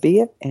 So be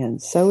it,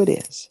 and so it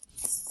is.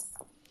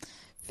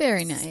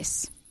 Very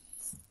nice.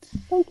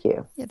 Thank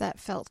you. Yeah, that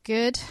felt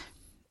good.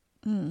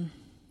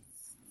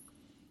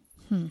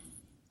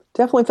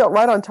 Definitely felt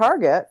right on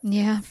target.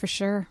 Yeah, for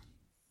sure.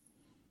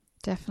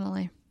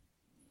 Definitely.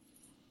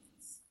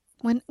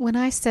 When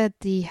I said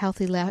the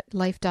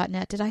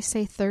healthylife.net, did I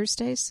say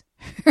Thursdays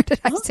or did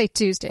I say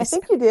Tuesdays? I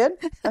think you did.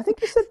 I think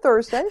you said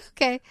Thursdays.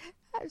 Okay.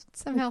 I'm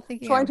somehow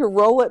thinking. Trying to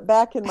roll it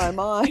back in my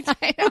mind.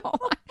 I know.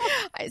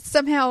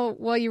 Somehow,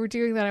 while you were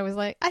doing that, I was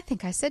like, I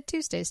think I said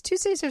Tuesdays.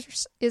 Tuesdays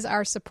is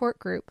our support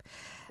group.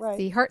 Right.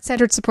 The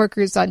heart-centered support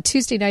group is on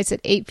Tuesday nights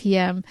at 8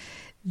 p.m.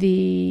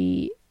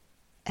 The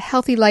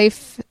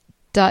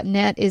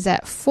healthylife.net is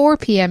at 4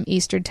 p.m.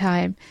 Eastern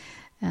Time.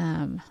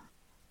 On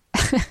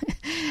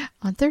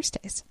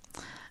Thursdays.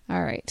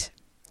 All right.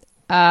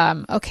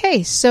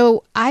 Okay,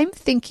 so I'm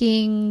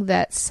thinking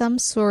that some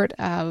sort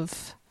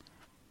of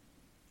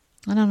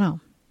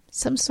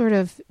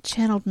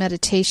channeled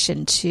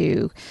meditation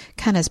to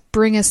kind of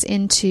bring us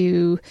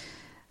into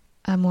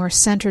a more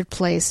centered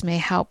place may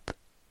help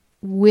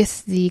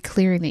with the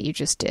clearing that you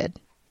just did.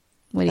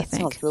 What do you think?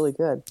 That sounds really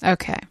good.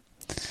 Okay.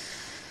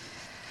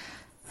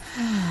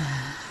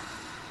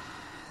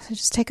 So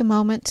just take a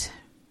moment.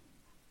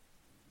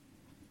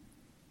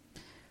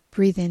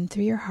 Breathe in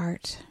through your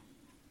heart.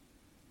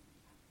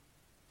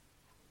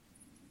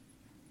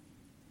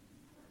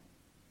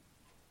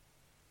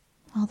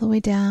 All the way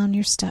down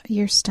your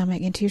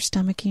stomach, into your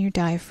stomach and your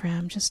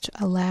diaphragm. Just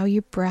allow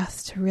your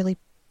breath to really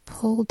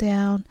pull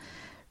down,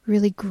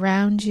 really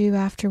ground you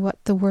after what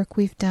the work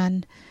we've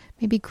done.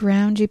 Maybe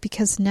ground you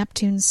because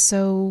Neptune's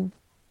so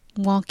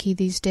wonky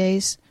these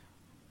days.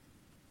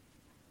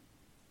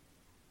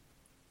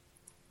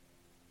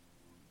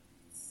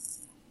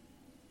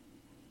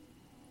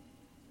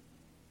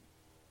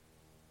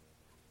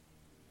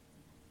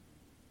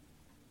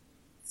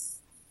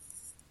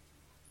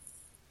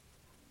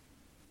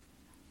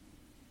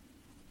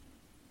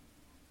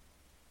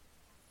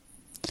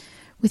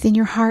 Within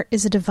your heart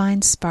is a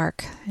divine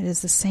spark. It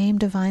is the same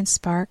divine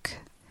spark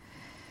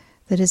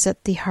that is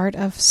at the heart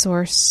of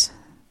Source.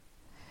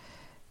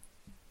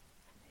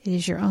 It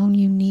is your own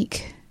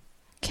unique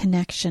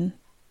connection.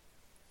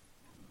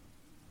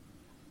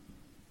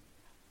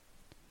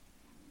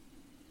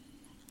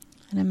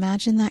 And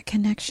imagine that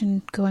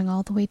connection going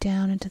all the way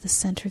down into the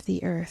center of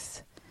the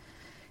earth,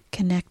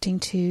 connecting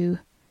to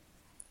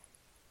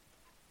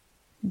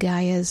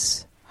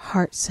Gaia's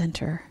heart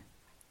center.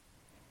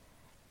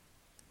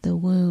 The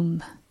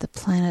womb, the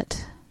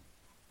planet,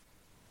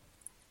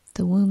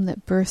 the womb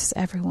that births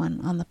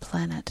everyone on the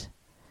planet,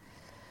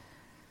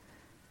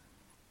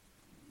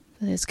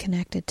 that is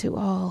connected to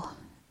all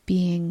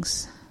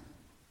beings.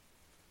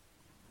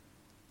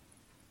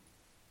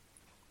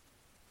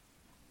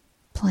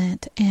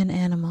 Plant and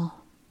animal.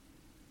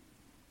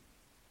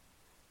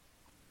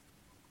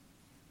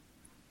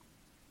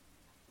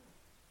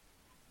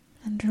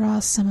 And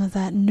draw some of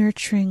that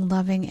nurturing,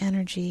 loving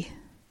energy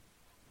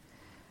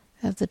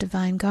of the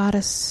Divine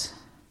Goddess,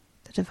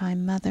 the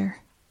Divine Mother,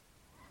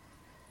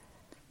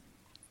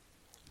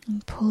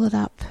 and pull it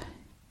up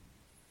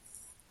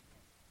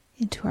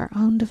into our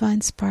own divine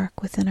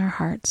spark within our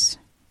hearts.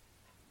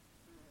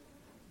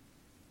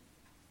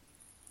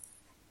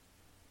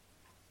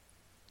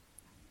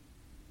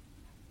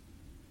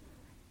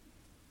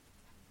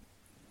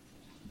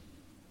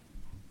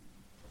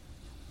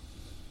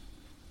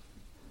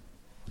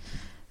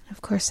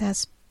 Of course,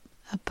 as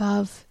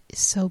above is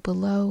so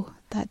below.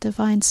 That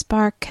divine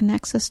spark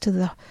connects us to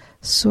the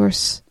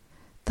source,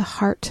 the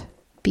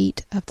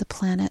heartbeat of the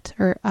planet,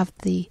 or of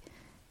the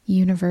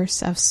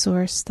universe, of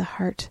source, the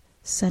heart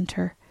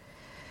center.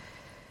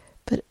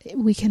 But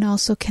we can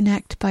also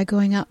connect by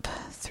going up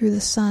through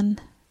the sun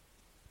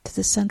to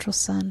the central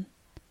sun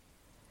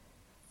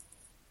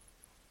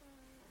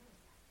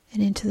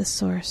and into the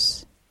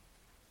source,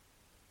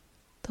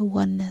 the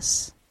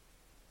oneness.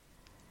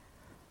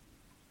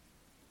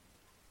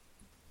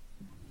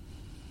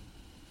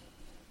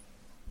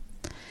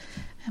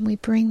 And we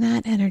bring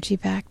that energy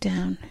back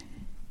down.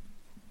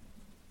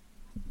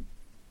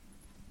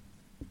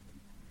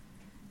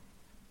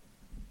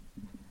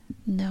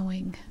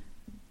 Knowing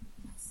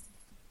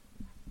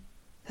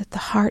that the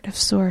heart of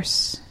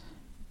Source,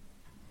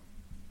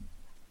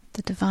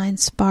 the divine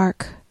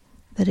spark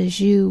that is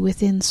you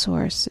within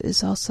Source,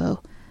 is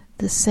also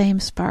the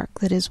same spark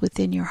that is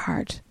within your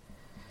heart.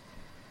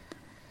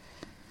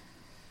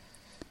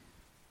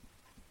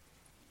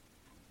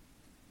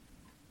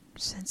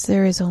 Since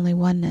there is only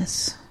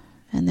oneness,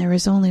 and there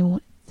is only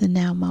the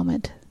now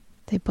moment,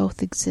 they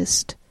both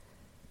exist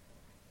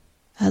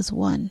as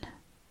one.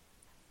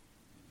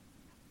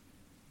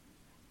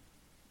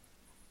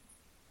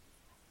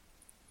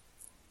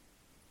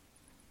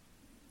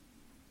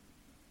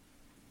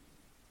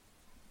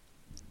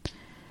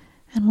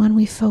 And when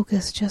we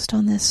focus just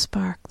on this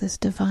spark, this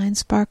divine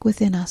spark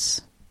within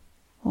us,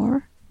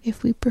 or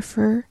if we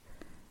prefer,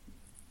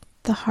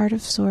 the heart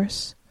of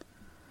Source,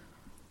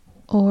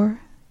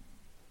 or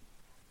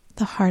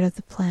the heart of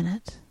the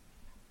planet.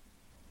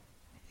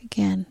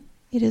 Again,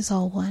 it is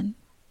all one.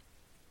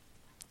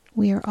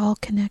 We are all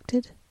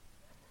connected.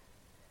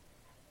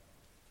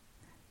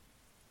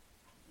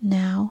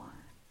 Now,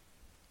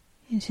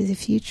 into the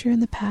future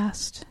and the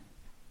past,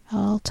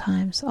 all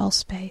times, all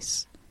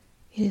space,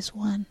 it is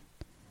one.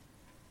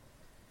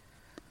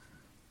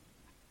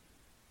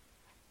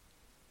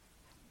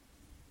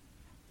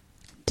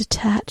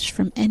 Detach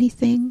from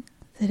anything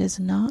that is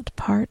not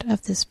part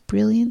of this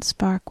brilliant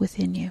spark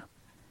within you.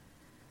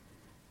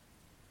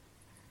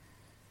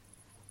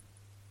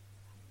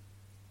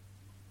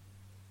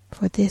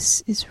 For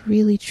this is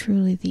really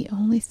truly the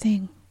only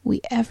thing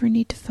we ever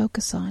need to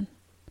focus on.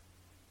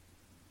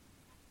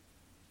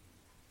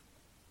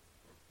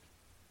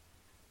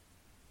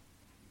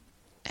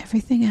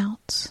 Everything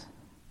else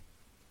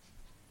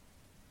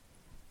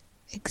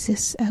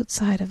exists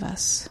outside of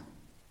us.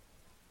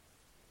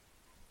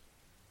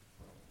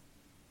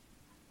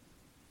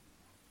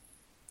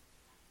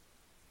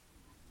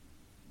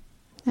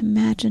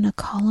 Imagine a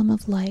column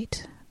of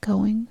light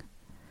going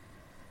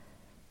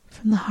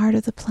from the heart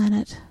of the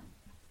planet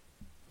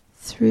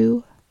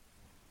through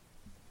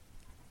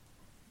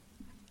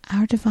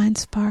our divine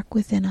spark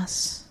within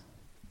us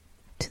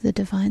to the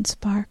divine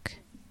spark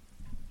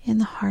in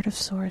the heart of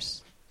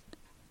Source.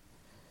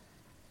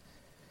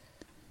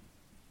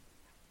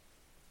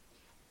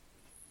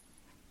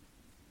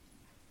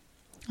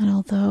 And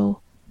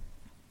although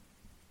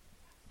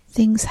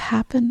things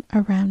happen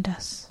around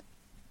us,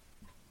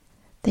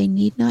 they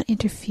need not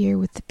interfere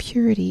with the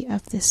purity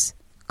of this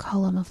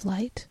column of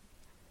light,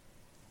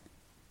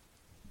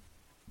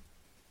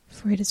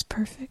 for it is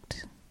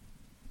perfect.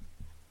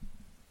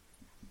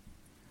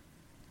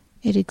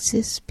 It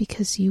exists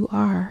because you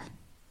are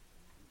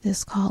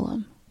this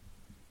column.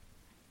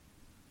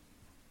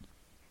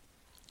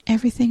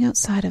 Everything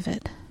outside of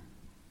it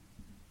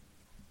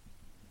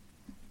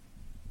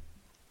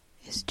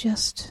is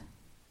just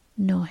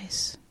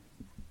noise.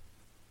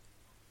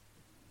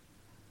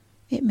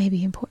 It may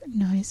be important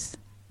noise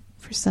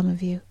for some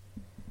of you,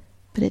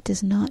 but it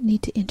does not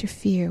need to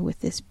interfere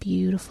with this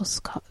beautiful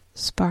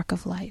spark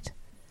of light,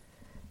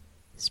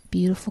 this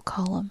beautiful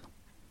column.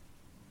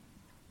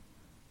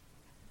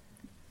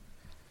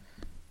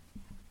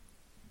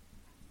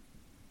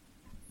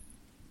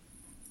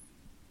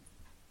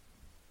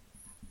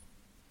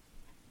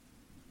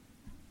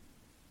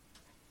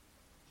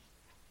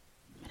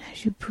 And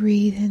as you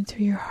breathe in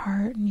through your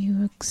heart and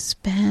you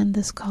expand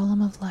this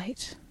column of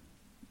light,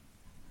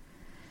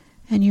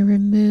 and you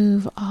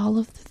remove all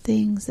of the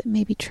things that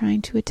may be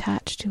trying to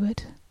attach to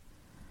it,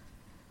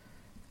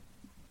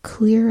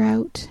 clear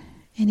out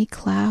any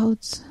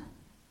clouds,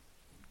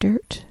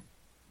 dirt.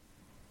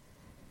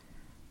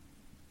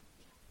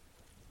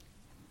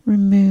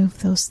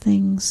 Remove those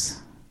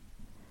things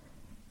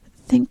that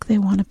think they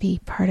want to be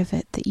part of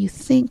it, that you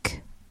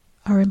think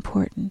are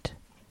important.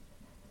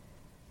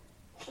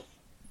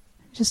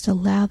 Just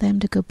allow them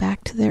to go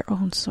back to their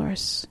own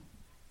source.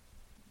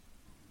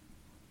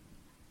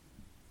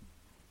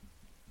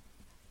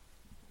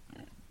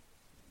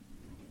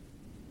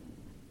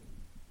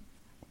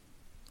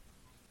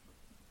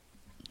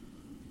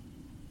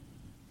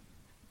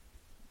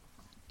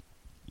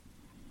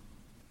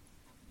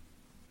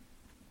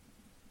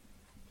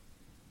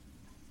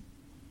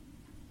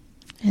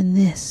 And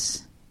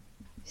this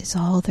is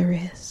all there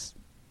is.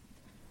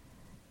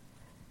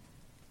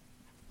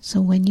 So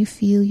when you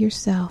feel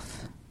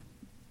yourself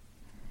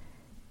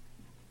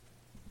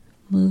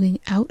moving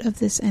out of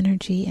this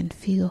energy and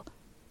feel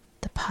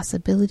the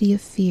possibility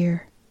of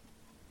fear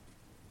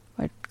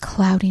or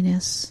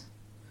cloudiness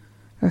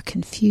or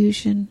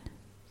confusion,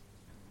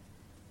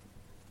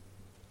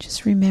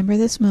 just remember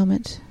this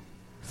moment,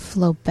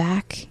 flow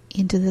back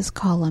into this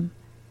column,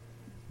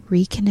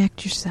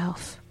 reconnect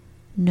yourself.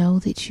 Know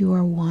that you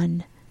are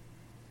one,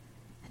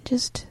 and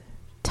just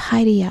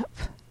tidy up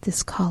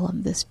this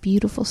column, this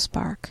beautiful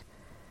spark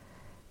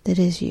that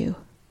is you.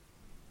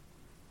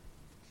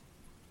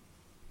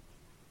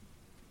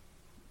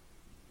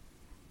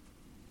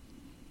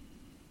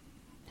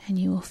 And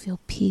you will feel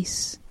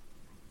peace,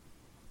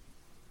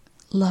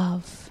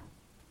 love,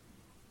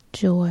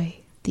 joy,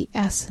 the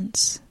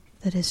essence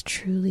that is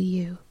truly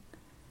you.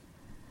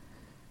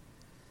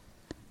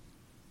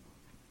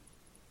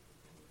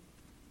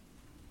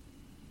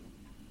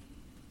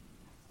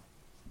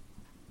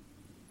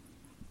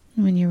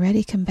 When you're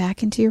ready, come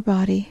back into your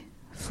body,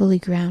 fully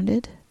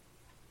grounded,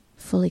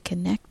 fully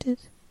connected,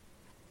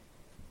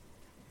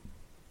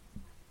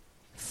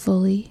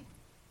 fully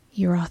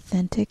your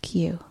authentic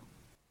you.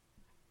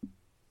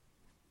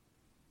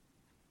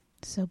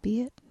 So be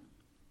it.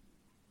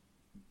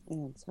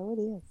 And so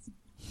it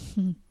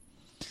is.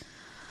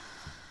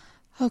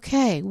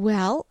 Okay,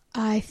 well,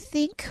 I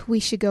think we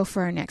should go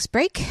for our next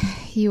break.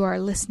 You are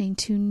listening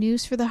to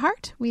News for the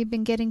Heart. We've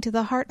been getting to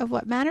the heart of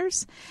what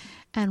matters,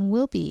 and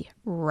we'll be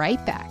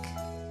right back.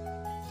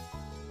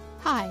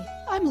 Hi,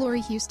 I'm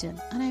Laurie Huston,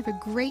 and I have a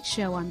great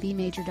show on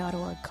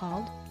bmajor.org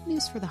called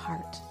News for the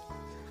Heart.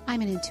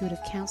 I'm an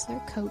intuitive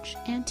counselor, coach,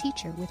 and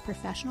teacher with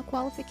professional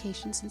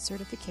qualifications and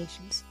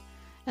certifications,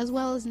 as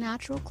well as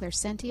natural,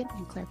 clairsentient,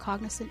 and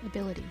claircognizant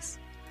abilities.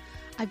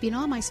 I've been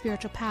on my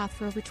spiritual path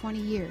for over 20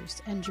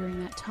 years, and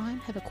during that time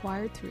have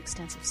acquired through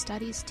extensive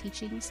studies,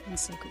 teachings, and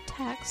sacred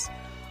texts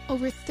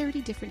over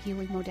 30 different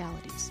healing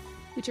modalities,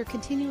 which are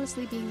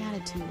continuously being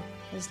added to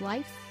as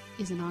life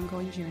is an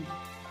ongoing journey.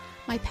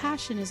 My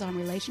passion is on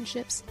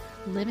relationships,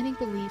 limiting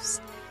beliefs,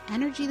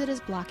 energy that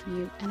is blocking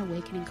you, and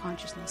awakening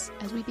consciousness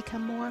as we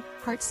become more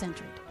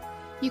heart-centered.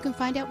 You can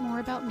find out more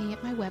about me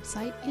at my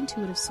website,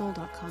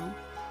 intuitivesoul.com,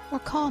 or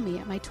call me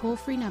at my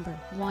toll-free number,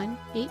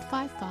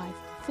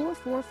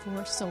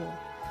 1-855-444-SOUL.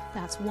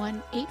 That's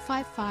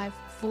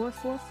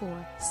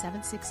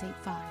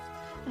 1-855-444-7685.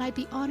 And I'd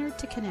be honored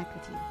to connect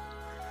with you.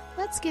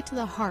 Let's get to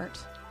the heart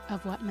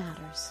of what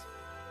matters.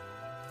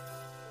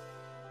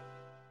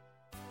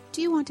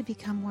 Do you want to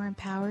become more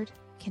empowered,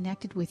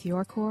 connected with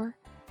your core,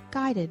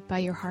 guided by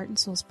your heart and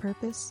soul's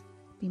purpose,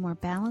 be more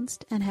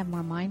balanced and have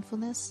more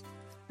mindfulness?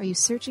 Are you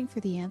searching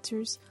for the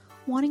answers,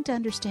 wanting to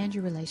understand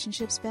your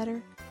relationships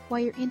better, why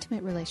your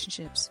intimate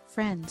relationships,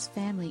 friends,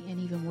 family, and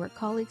even work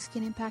colleagues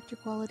can impact your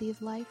quality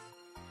of life?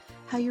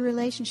 How your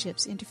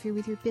relationships interfere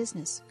with your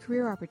business,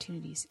 career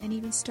opportunities, and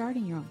even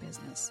starting your own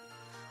business?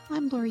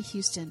 I'm Laurie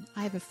Huston.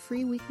 I have a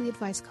free weekly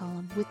advice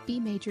column with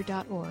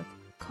bmajor.org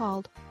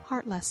called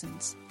Heart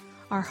Lessons.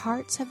 Our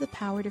hearts have the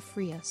power to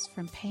free us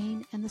from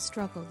pain and the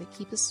struggle that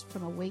keep us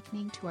from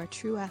awakening to our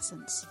true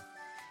essence.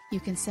 You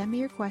can send me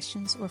your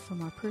questions, or for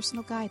more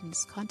personal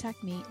guidance,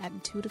 contact me at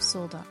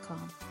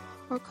intuitivesoul.com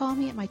or call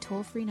me at my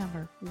toll-free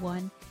number,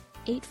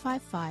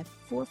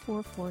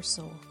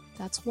 1-855-444-SOUL.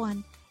 That's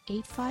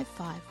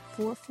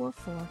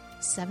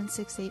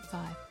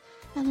 1-855-444-7685.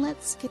 And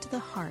let's get to the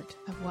heart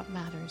of what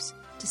matters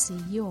to see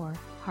your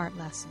heart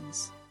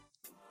lessons.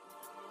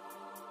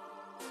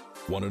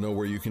 Want to know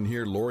where you can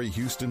hear Laurie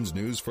Huston's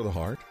News for the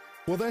Heart?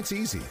 Well, that's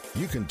easy.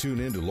 You can tune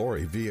in to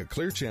Laurie via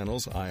Clear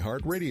Channel's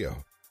iHeartRadio,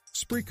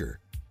 Spreaker,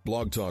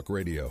 Blog Talk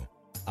Radio,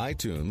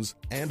 iTunes,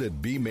 and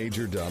at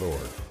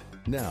bmajor.org.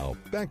 Now,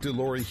 back to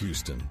Laurie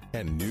Huston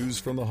and News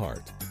from the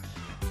Heart.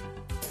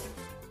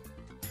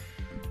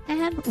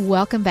 And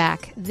welcome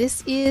back.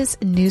 This is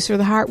News for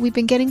the Heart. We've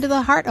been getting to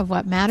the heart of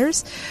what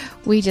matters.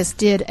 We just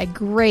did a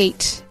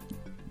great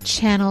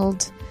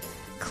channeled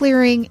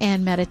clearing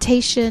and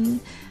meditation,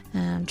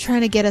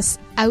 trying to get us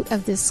out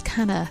of this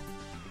kind of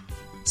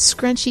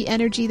scrunchy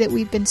energy that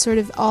we've been sort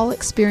of all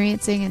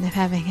experiencing, and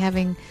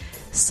having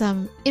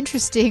some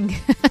interesting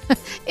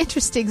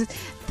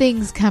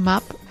things come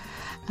up.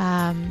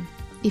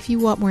 If you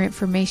want more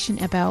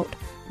information about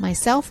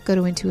myself, go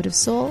to Intuitive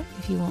Soul.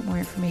 If you want more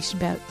information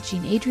about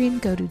Jean Adrienne,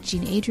 go to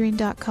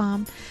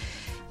jeanadrienne.com.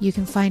 You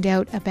can find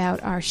out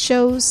about our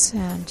shows.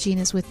 Jean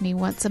is with me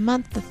once a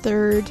month, the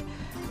third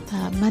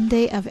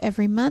Monday of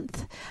every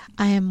month.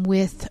 I am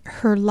with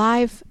her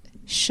live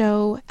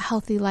show,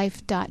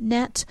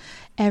 healthylife.net,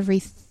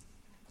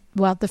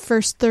 the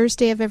first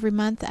Thursday of every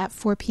month at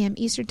 4 p.m.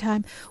 Eastern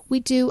Time. We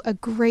do a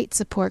great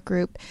support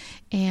group,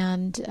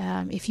 and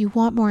if you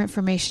want more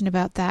information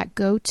about that,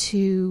 go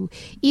to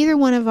either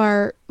one of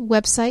our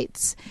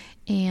websites,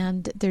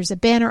 and there's a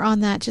banner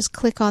on that. Just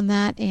click on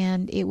that,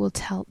 and it will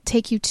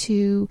take you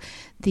to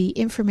the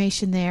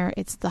information there.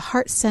 It's the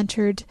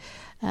Heart-Centered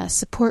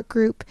Support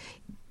Group.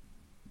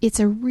 It's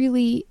a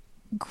really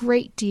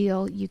great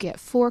deal. You get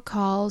 4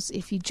 calls.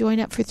 If you join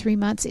up for 3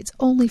 months, it's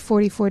only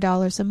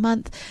 $44 a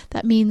month.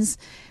 That means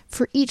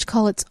for each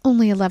call, it's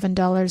only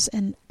 $11.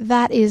 And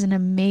that is an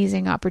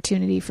amazing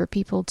opportunity for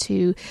people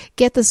to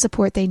get the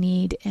support they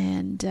need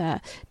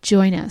and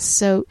join us.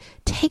 So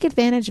take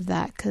advantage of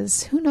that,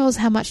 because who knows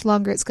how much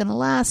longer it's going to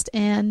last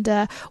and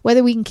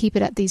whether we can keep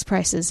it at these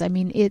prices. I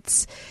mean,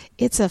 it's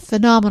a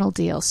phenomenal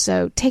deal.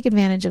 So take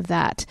advantage of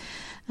that.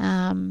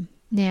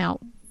 Now,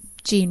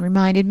 Jean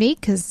reminded me,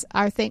 because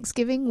our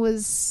Thanksgiving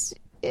was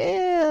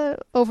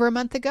over a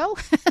month ago,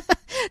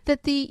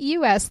 that the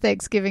U.S.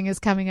 Thanksgiving is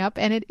coming up,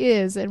 and it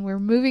is, and we're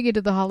moving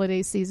into the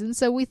holiday season.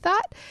 So we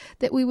thought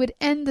that we would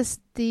end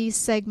the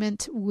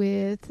segment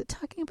with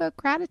talking about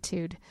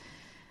gratitude.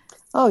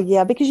 Oh,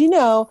 yeah, because,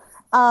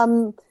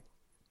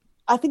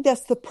 I think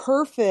that's the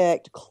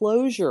perfect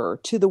closure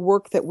to the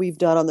work that we've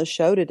done on the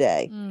show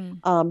today.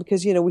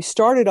 Because, we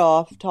started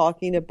off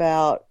talking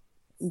about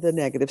the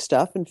negative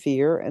stuff and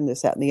fear and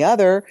this, that, and the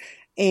other.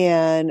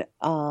 And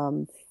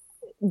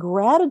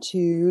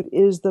gratitude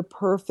is the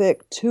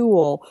perfect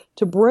tool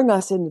to bring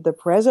us into the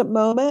present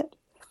moment.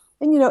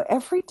 And,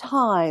 every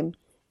time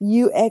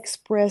you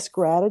express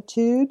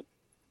gratitude,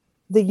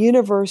 the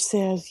universe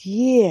says,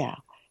 yeah,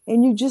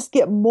 and you just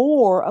get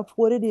more of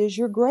what it is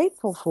you're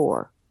grateful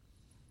for.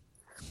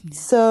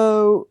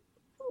 So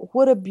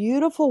what a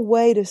beautiful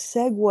way to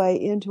segue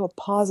into a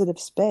positive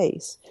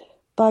space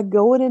by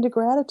going into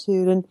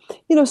gratitude. And,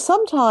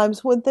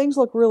 sometimes when things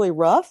look really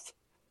rough,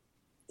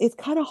 it's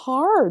kind of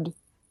hard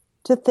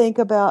to think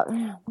about,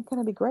 what can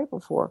I be grateful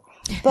for?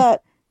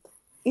 But,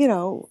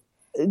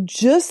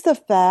 just the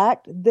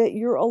fact that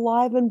you're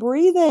alive and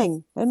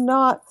breathing and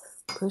not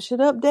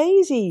pushing up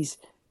daisies,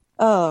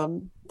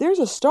 there's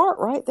a start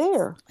right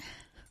there.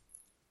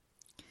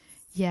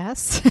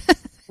 Yes.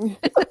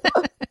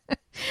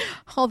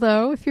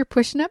 Although, if you're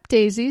pushing up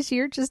daisies,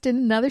 you're just in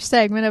another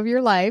segment of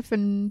your life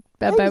and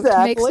about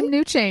to make some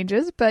new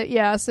changes. But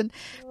yes, and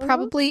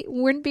probably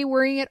wouldn't be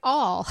worrying at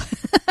all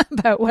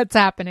about what's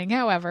happening,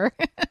 however.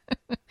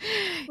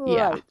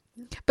 Yeah. Right.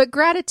 But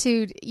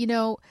gratitude,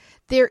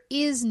 there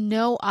is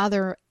no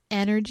other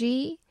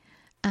energy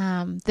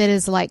that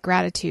is like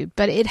gratitude,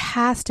 but it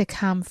has to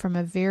come from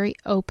a very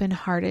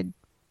open-hearted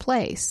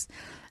place.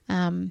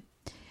 A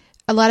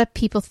lot of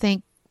people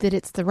think that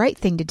it's the right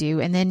thing to do,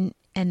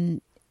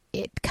 and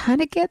it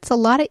kind of gets a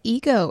lot of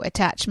ego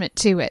attachment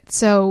to it.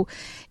 So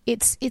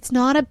it's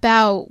not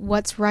about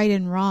what's right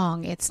and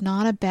wrong. It's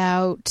not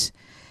about,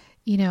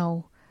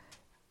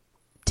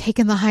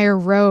 taking the higher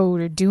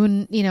road or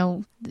doing,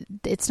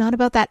 it's not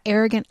about that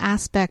arrogant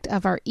aspect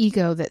of our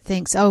ego that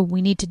thinks, oh,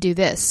 we need to do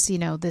this.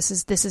 This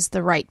is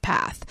the right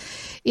path.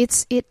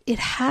 It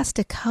has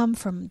to come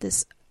from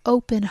this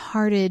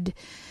open-hearted,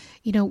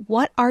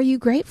 what are you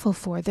grateful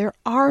for? There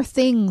are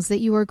things that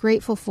you are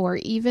grateful for,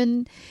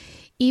 even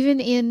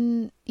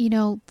in,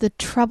 the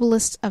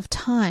troublest of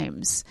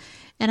times.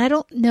 And I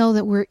don't know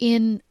that we're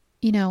in,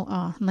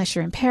 unless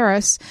you're in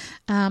Paris,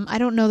 I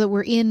don't know that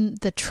we're in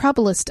the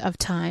troublest of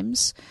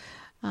times.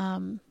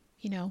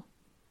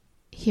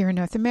 Here in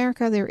North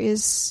America, there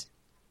is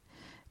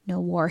no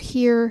war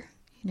here.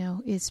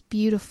 It's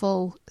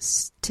beautiful.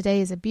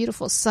 Today is a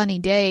beautiful sunny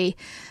day.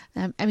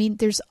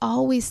 There's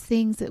always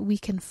things that we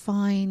can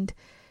find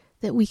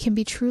that we can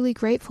be truly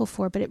grateful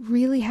for, but it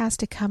really has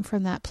to come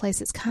from that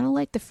place. It's kind of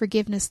like the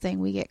forgiveness thing.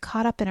 We get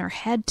caught up in our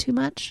head too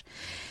much,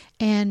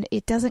 and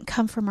it doesn't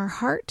come from our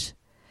heart.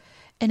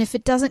 And if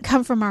it doesn't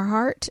come from our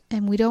heart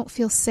and we don't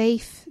feel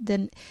safe,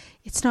 then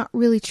it's not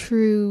really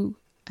true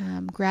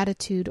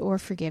gratitude or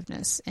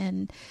forgiveness.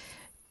 And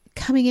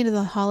coming into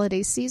the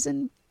holiday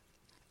season,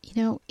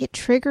 it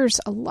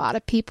triggers a lot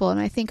of people. And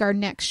I think our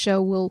next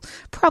show will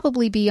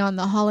probably be on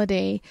the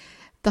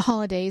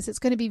holidays. It's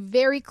going to be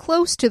very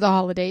close to the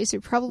holidays.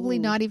 You're probably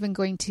not even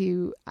going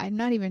to, I'm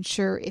not even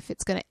sure if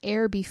it's going to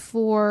air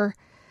before.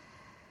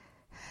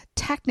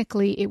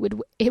 Technically it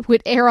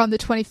would air on the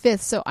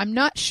 25th. So I'm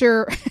not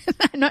sure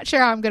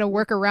how I'm going to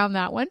work around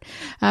that one.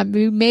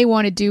 We may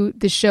want to do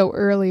the show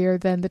earlier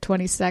than the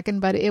 22nd,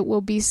 but it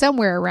will be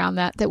somewhere around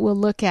that we'll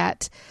look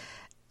at,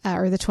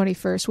 or the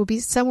 21st will be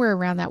somewhere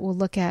around that. We'll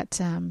look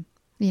at,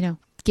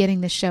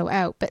 getting the show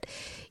out. But,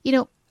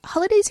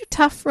 holidays are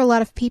tough for a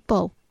lot of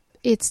people.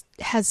 It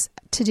has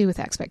to do with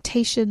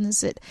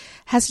expectations. It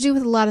has to do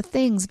with a lot of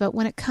things. But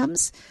when it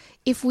comes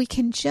if we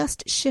can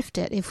just shift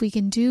it, if we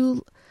can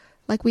do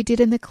like we did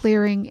in the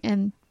clearing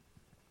and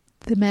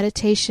the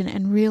meditation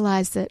and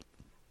realize that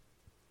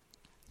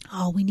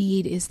all we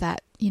need is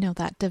that,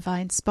 that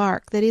divine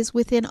spark that is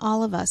within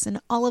all of us, and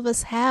all of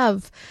us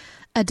have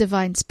a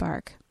divine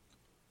spark.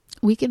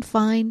 We can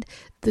find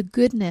the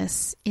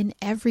goodness in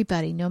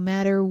everybody, no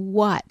matter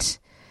what.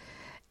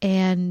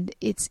 And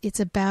it's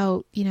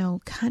about,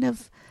 kind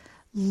of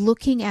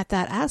looking at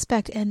that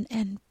aspect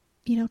and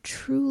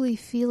truly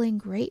feeling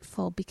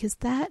grateful, because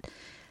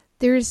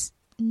there's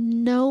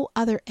no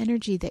other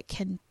energy that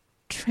can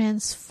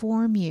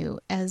transform you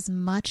as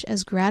much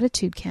as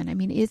gratitude can. I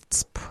mean,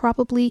 it's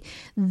probably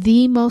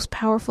the most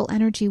powerful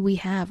energy we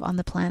have on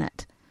the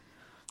planet.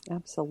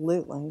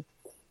 Absolutely.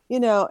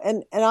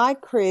 And I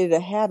created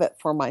a habit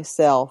for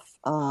myself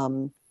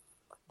that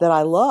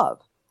I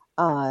love.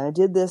 I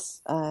did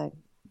this, I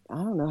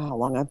don't know how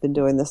long I've been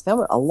doing this now,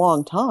 but a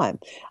long time.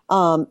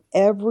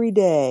 Every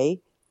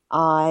day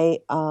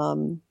I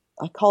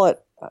call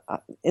it,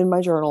 in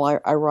my journal,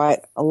 I write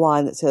a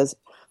line that says,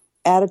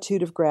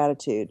 attitude of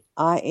gratitude.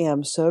 I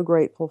am so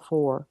grateful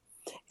for.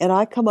 And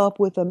I come up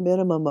with a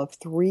minimum of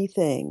 3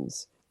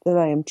 things that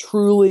I am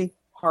truly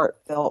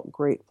heartfelt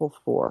grateful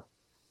for.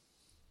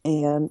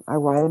 And I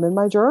write them in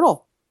my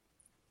journal.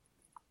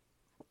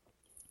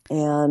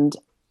 And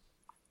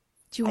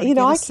do you want to give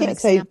us some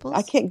examples?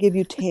 I can't give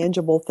you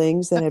tangible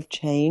things that have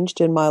changed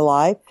in my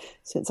life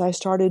since I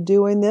started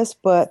doing this,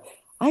 but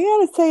I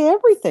got to say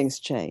everything's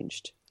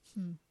changed.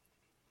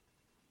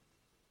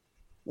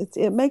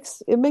 It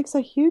makes a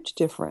huge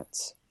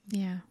difference.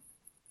 Yeah.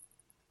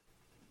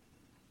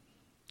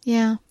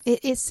 Yeah.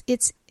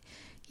 It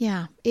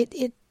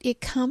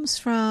comes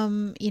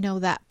from,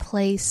 that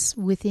place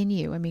within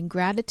you. I mean,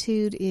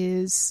 gratitude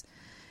is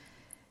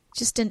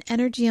just an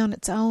energy on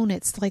its own.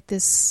 It's like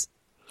there's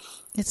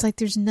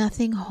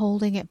nothing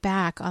holding it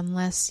back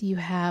unless you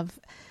have,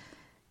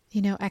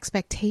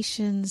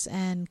 expectations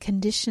and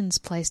conditions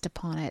placed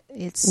upon it.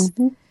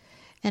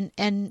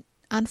 And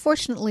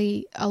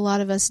unfortunately, a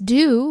lot of us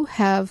do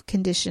have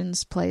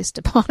conditions placed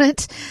upon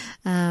it.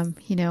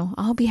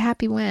 I'll be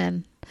happy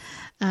when.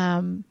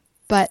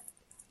 But,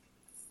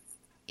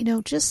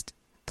 just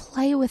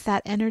play with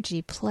that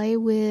energy. Play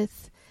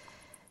with,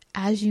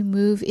 as you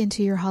move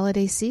into your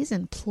holiday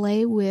season,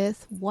 play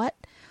with what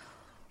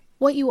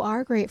you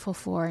are grateful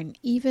for. And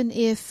even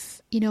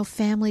if,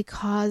 family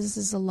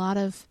causes a lot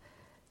of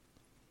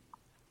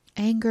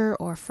anger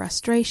or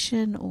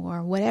frustration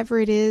or whatever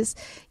it is,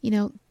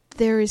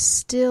 there is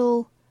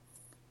still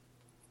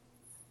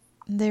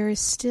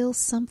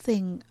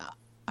something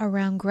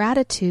around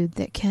gratitude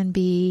that can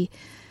be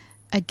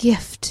a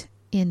gift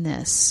in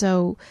this.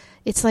 So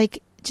it's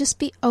like, just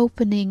be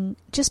open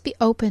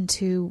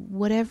to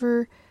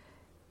whatever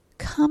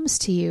comes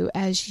to you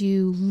as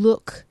you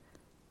look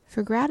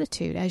for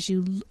gratitude, as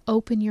you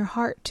open your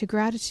heart to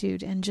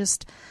gratitude, and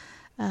just,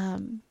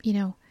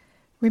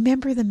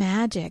 remember the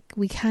magic.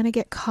 We kind of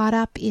get caught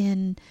up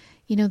in,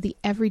 the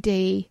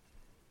everyday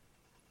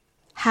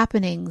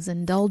happenings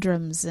and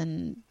doldrums,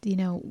 and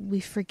we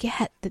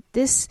forget that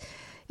this,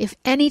 if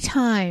any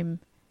time,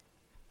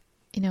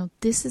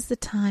 this is the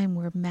time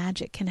where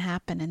magic can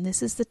happen, and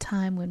this is the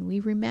time when we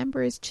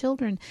remember as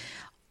children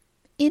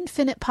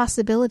infinite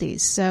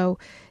possibilities. So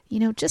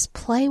just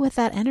play with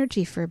that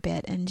energy for a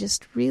bit and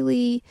just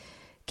really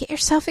get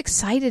yourself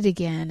excited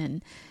again,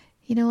 and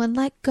and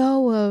let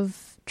go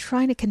of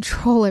trying to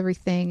control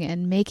everything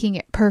and making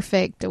it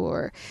perfect,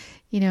 or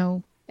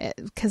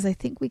because I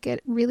think we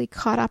get really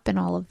caught up in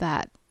all of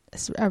that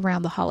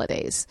around the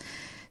holidays.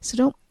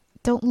 So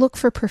don't look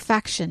for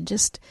perfection.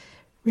 Just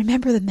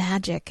remember the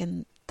magic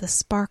and the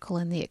sparkle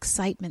and the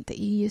excitement that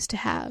you used to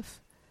have,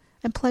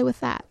 and play with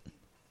that.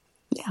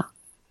 Yeah.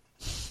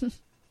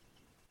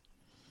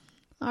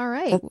 All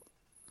right.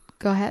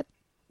 Go ahead.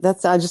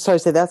 I just started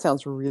to say that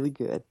sounds really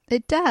good.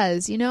 It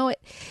does.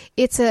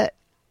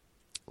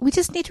 We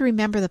just need to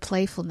remember the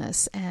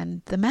playfulness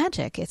and the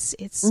magic. It's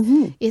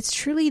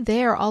truly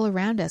there all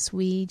around us.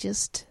 We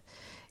just,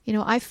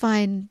 I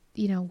find,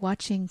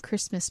 watching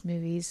Christmas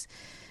movies,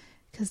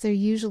 because they're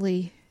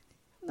usually,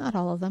 not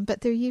all of them,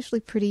 but they're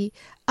usually pretty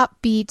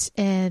upbeat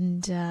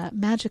and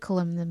magical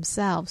in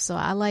themselves. So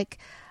I like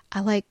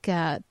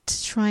to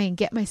try and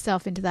get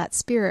myself into that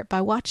spirit by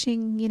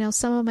watching,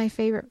 some of my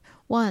favorite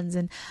ones.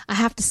 And I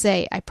have to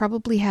say, I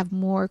probably have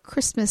more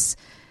Christmas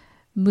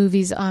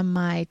movies on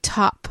my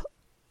top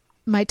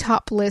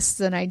list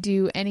than I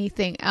do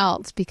anything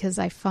else, because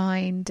I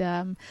find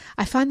them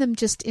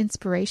just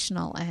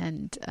inspirational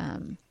and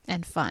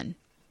fun.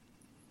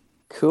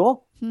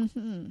 Cool.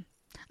 Mm-hmm.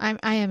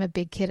 I am a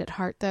big kid at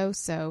heart, though,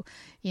 so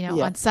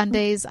on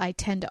Sundays I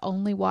tend to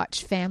only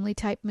watch family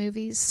type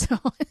movies. So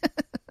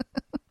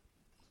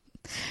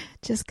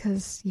just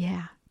because,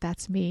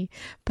 that's me.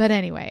 But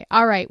anyway,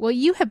 all right. Well,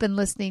 you have been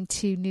listening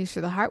to News for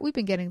the Heart. We've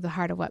been getting to the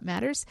heart of what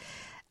matters.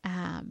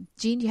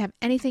 Jean, do you have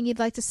anything you'd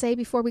like to say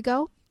before we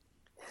go?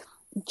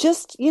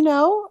 Just,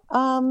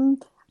 I'm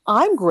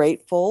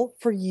grateful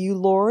for you,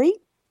 Laurie.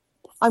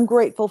 I'm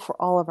grateful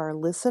for all of our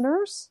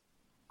listeners.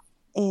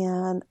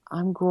 and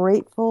I'm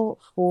grateful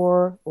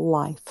for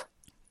life.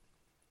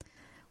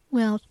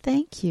 Well,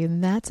 thank you.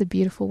 That's a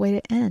beautiful way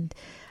to end.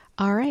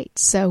 All right,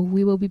 so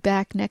we will be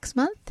back next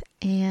month,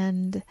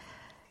 and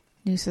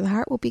News for the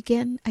Heart will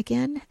begin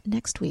again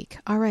next week.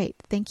 All right,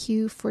 thank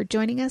you for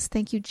joining us.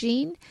 Thank you,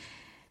 Jean.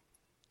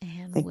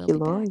 And Thank we'll you, be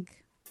Laurie.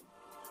 back.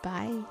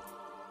 Bye.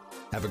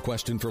 Have a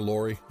question for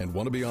Laurie and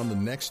want to be on the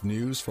next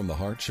News from the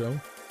Heart show?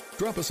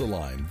 Drop us a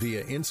line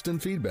via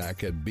instant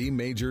feedback at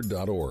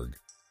bmajor.org.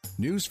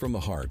 News from the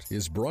Heart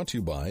is brought to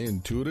you by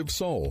Intuitive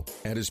Soul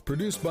and is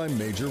produced by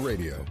Major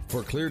Radio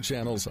for Clear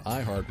Channel's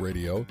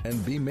iHeartRadio and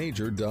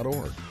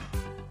bmajor.org.